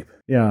very cheap.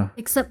 Yeah.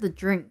 Except the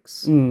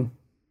drinks. The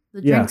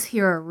drinks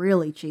here are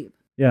really cheap.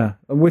 Yeah.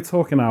 And we're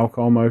talking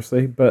alcohol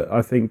mostly, but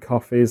I think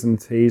coffees and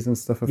teas and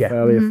stuff are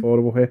fairly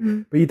affordable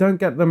here. But you don't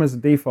get them as a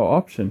default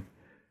option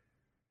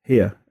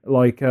here.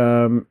 Like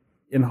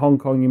in Hong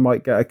Kong, you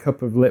might get a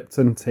cup of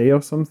Lipton tea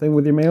or something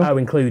with your meal. Oh,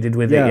 included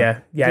with it, yeah.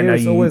 Yeah,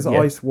 Here's always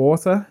ice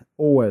water,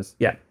 always.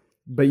 Yeah.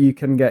 But you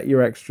can get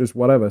your extras,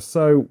 whatever.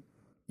 So,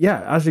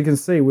 yeah, as you can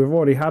see, we've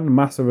already had a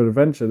massive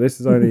adventure. This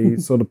is only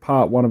sort of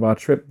part one of our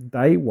trip,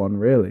 day one,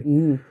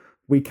 really.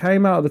 We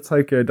came out of the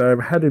Tokyo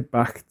Dome, headed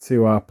back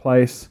to our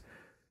place,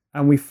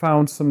 and we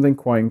found something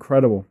quite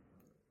incredible,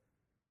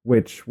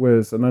 which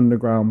was an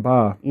underground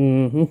bar.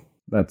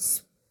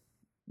 That's...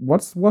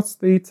 What's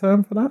the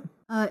term for that?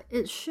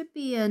 It should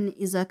be an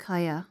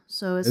izakaya.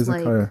 So it's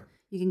Izakaya. like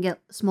you can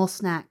get small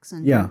snacks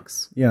and Yeah.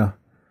 drinks. Yeah.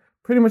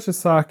 Pretty much a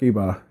sake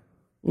bar.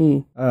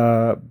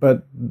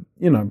 But,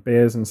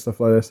 beers and stuff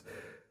like this.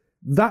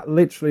 That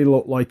literally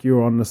looked like you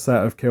were on the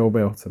set of Kill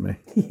Bill to me.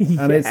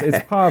 And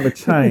it's part of a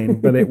chain,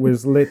 but it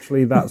was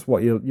literally, that's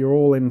what you're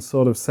all in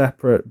sort of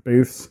separate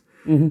booths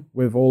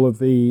with all of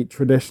the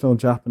traditional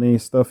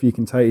Japanese stuff. You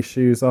can take your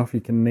shoes off, you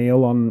can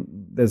kneel on,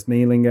 there's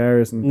kneeling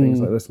areas and things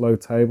like this, low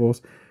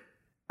tables.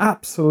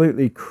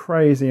 Absolutely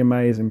crazy,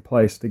 amazing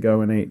place to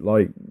go and eat.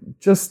 Like,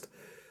 just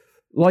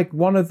like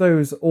one of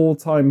those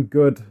all-time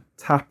good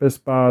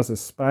tapas bars of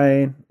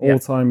Spain,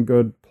 all-time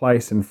good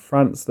place in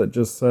France that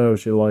just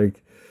serves you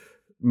like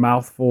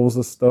mouthfuls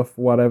of stuff,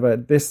 whatever.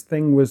 This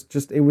thing was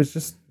just, it was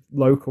just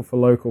local for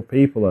local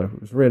people though.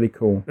 It was really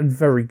cool. And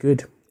very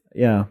good.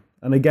 Yeah.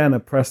 And again, a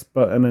press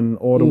button and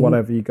order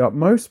whatever you got.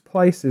 Most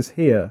places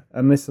here,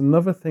 and this is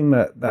another thing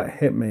that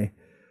hit me,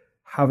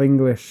 have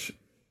English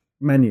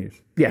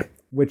menus. Yeah.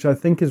 Which I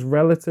think is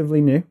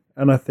relatively new.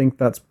 And I think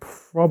that's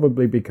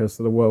probably because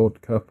of the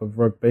World Cup of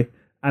Rugby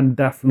and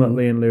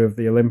definitely in lieu of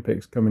the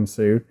Olympics coming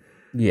soon.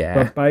 Yeah.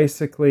 But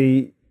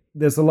basically,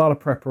 there's a lot of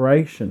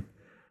preparation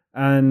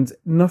and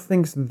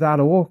nothing's that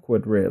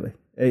awkward, really.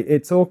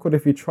 It's awkward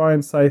if you try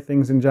and say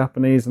things in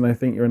Japanese and they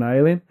think you're an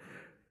alien.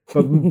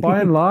 But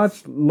by and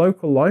large,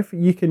 local life,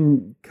 you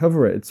can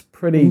cover it. It's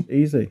pretty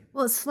easy.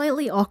 Well, it's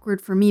slightly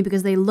awkward for me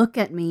because they look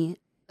at me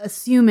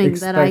assuming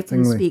that I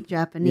can speak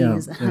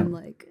Japanese. Yeah, and I'm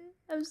like,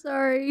 I'm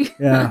sorry.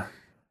 Yeah.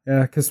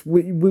 Yeah, because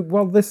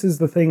well, this is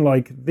the thing,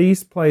 like,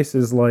 these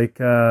places, like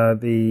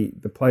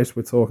the place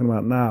we're talking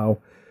about now,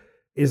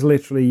 is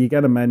literally you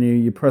get a menu,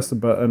 you press a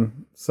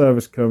button,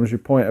 service comes, you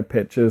point at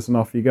pictures, and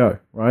off you go,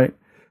 right?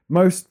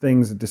 Most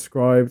things are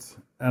described,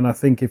 and I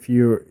think if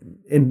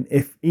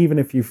even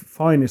if you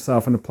find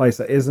yourself in a place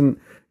that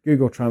isn't,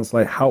 Google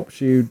Translate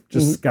helps you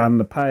just scan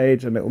the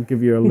page and it will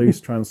give you a loose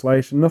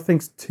translation.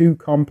 Nothing's too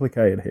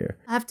complicated here.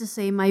 I have to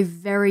say, my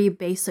very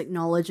basic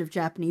knowledge of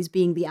Japanese,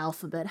 being the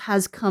alphabet,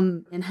 has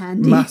come in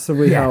handy.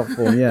 Massively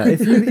helpful, yeah.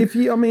 If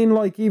you, I mean,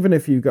 like, even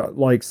if you've got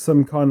like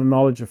some kind of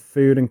knowledge of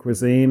food and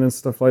cuisine and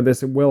stuff like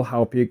this, it will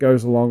help you. It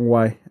goes a long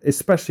way,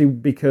 especially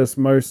because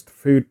most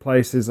food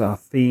places are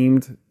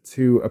themed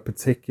to a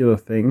particular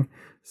thing.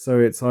 So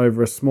it's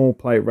either a small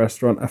plate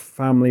restaurant, a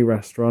family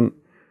restaurant,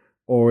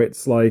 or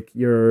it's like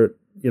your,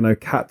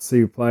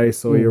 katsu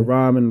place, or your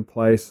ramen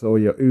place, or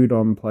your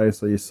udon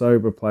place, or your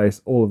soba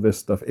place, all of this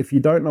stuff. If you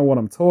don't know what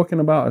I'm talking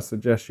about, I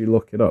suggest you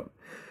look it up.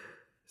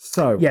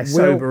 So yeah,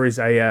 soba is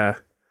a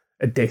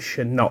dish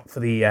and not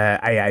for the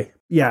AA.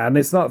 Yeah, and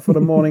it's not for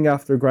the morning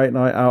after a great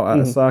night out at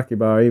a sake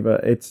bar either.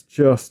 It's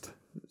just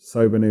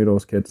soba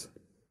noodles, kids.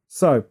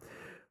 So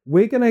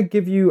we're going to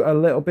give you a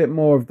little bit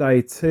more of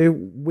day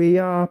 2. We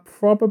are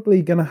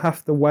probably going to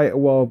have to wait a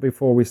while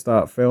before we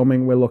start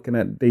filming. We're looking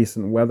at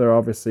decent weather.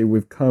 Obviously,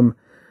 we've come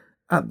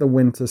at the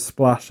winter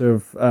splash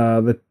of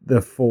the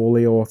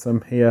fally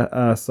autumn here.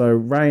 So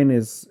rain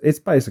it's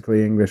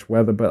basically English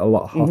weather, but a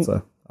lot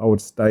hotter, I would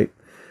state.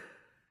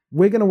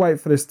 We're going to wait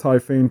for this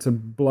typhoon to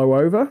blow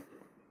over,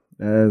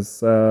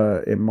 as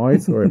it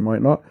might or it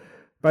might not.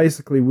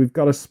 Basically, we've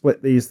got to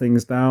split these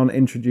things down,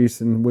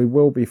 introducing, we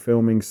will be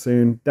filming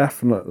soon,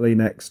 definitely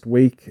next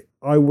week.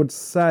 I would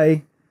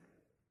say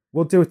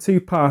we'll do a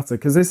 2-parter,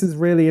 because this is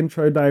really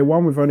intro day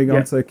 1. We've only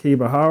gone to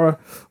Akibahara,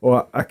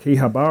 or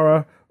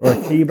Akihabara, or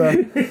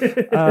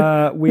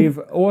Akiba. We've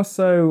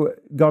also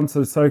gone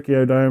to the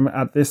Tokyo Dome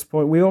at this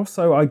point.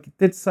 I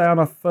did say on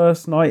our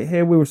first night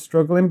here, we were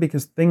struggling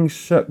because things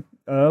shut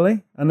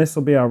early, and this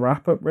will be our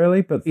wrap-up,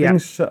 really, but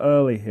things shut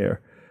early here,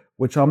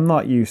 which I'm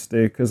not used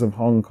to because of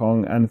Hong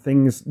Kong, and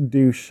things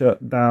do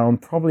shut down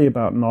probably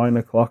about 9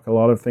 o'clock. A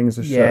lot of things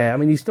are shut. Yeah, I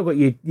mean, you still got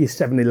your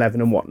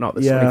 7-Eleven and whatnot,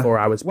 the 24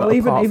 hours. Well,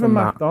 but even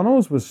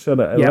McDonald's was shut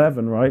at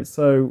 11, right?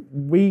 So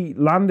we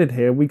landed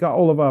here, we got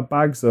all of our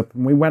bags up,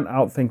 and we went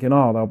out thinking,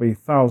 there'll be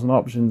 1,000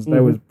 options.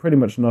 There was pretty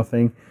much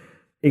nothing,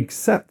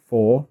 except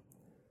for,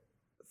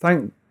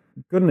 thank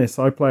goodness,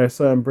 I play a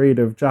certain breed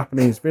of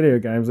Japanese video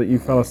games that you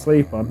fell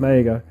asleep on. There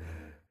you go.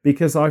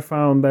 Because I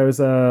found there was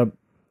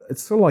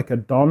it's sort of like a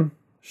don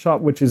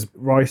shop, which is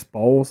rice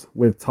bowls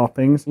with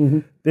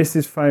toppings. This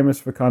is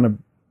famous for kind of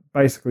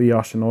basically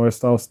Yoshinoya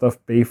style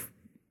stuff, beef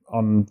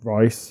on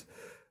rice,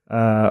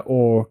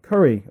 or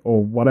curry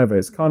or whatever.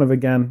 It's kind of,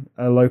 again,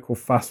 a local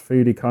fast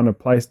foody kind of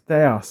place.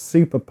 They are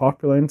super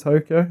popular in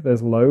Tokyo.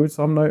 There's loads,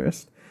 I've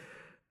noticed.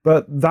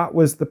 But that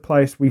was the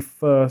place we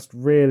first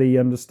really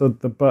understood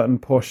the button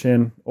push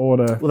in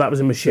order. Well, that was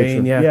a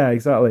machine, yeah. Yeah,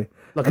 exactly.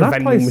 Like a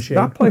vending machine.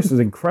 That place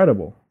was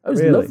incredible. It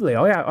was lovely.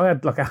 I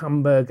had like a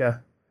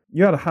hamburger.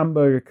 You had a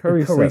hamburger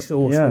curry sauce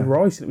with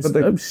rice. It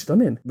was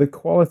stunning. The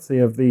quality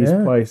of these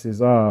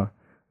places are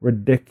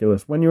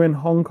ridiculous. When you're in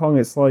Hong Kong,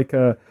 it's like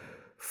a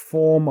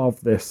form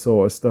of this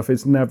sort of stuff.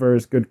 It's never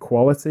as good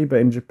quality. But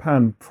in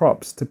Japan,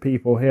 props to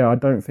people here. I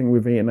don't think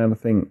we've eaten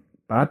anything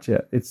bad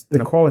yet.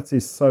 The quality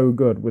is so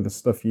good with the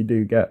stuff you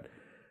do get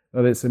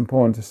that it's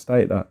important to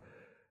state that.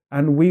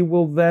 And we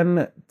will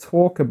then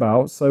talk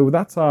about, so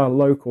that's our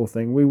local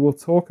thing. We will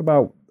talk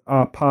about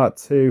our part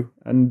 2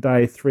 and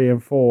day 3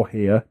 and 4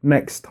 here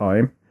next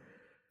time,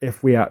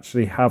 if we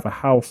actually have a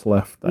house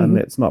left and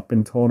it's not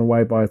been torn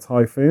away by a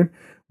typhoon.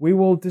 We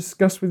will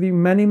discuss with you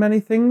many, many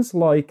things,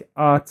 like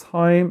our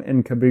time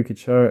in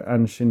Kabukicho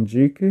and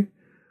Shinjuku,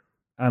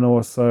 and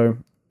also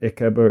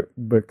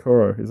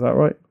Ikebukuro. Is that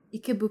right?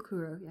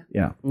 Ikebukuro, yeah.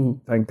 Yeah.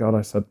 Thank God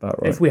I said that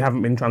right. If we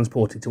haven't been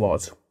transported to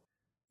Oz.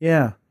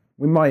 Yeah.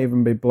 We might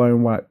even be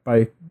blown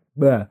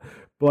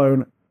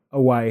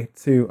away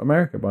to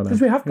America by now.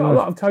 Because we have got a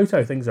lot of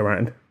Toto things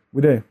around.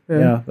 We do.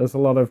 Yeah. There's a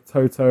lot of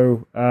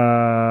Toto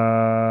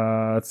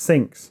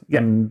sinks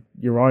and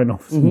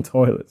urinals and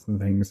toilets and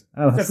things.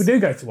 And So if we do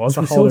go to Oz,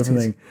 a we're whole sorted.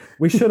 different thing.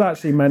 We should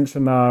actually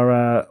mention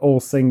our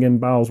all singing,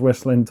 bells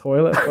whistling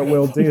toilet, but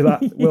we'll do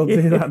that. We'll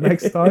do that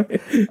next time.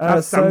 Our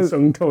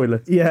Samsung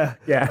toilet. Yeah.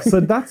 Yeah. So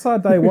that's our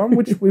day one,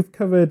 which we've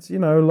covered,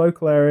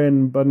 local area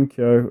in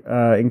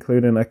Bunkyo,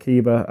 including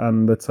Akiba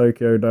and the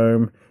Tokyo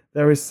Dome.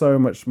 There is so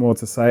much more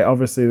to say.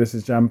 Obviously, this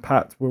is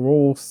jam-packed. We're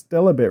all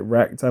still a bit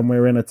wrecked and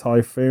we're in a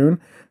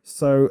typhoon.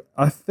 So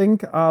I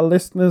think our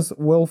listeners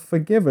will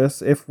forgive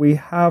us if we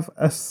have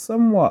a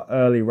somewhat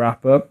early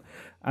wrap-up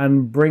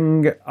and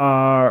bring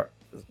our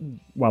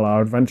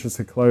adventures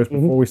to close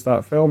before we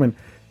start filming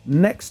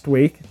next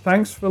week.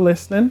 Thanks for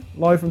listening.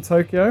 Live from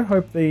Tokyo.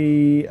 Hope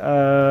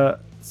the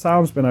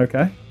sound's been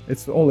okay.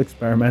 It's all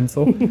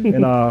experimental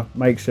in our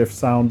makeshift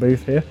sound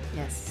booth here.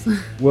 Yes.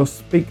 We'll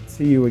speak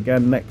to you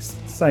again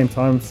same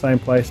time, same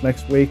place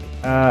next week.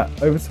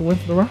 Over to Win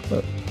for the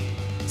wrap-up.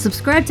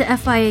 Subscribe to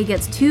FIA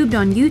Gets Tubed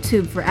on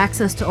YouTube for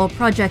access to all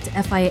Project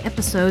FIA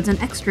episodes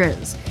and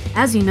extras.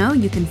 As you know,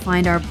 you can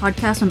find our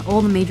podcast on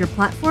all the major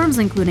platforms,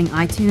 including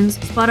iTunes,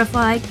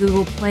 Spotify,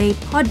 Google Play,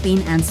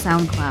 Podbean, and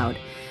SoundCloud.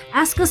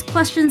 Ask us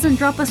questions and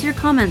drop us your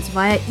comments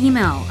via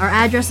email. Our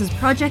address is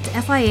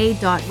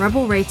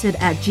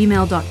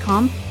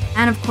projectfia.rebelrated@gmail.com.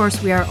 And of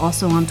course, we are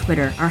also on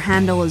Twitter. Our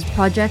handle is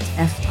Project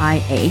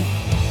FIA.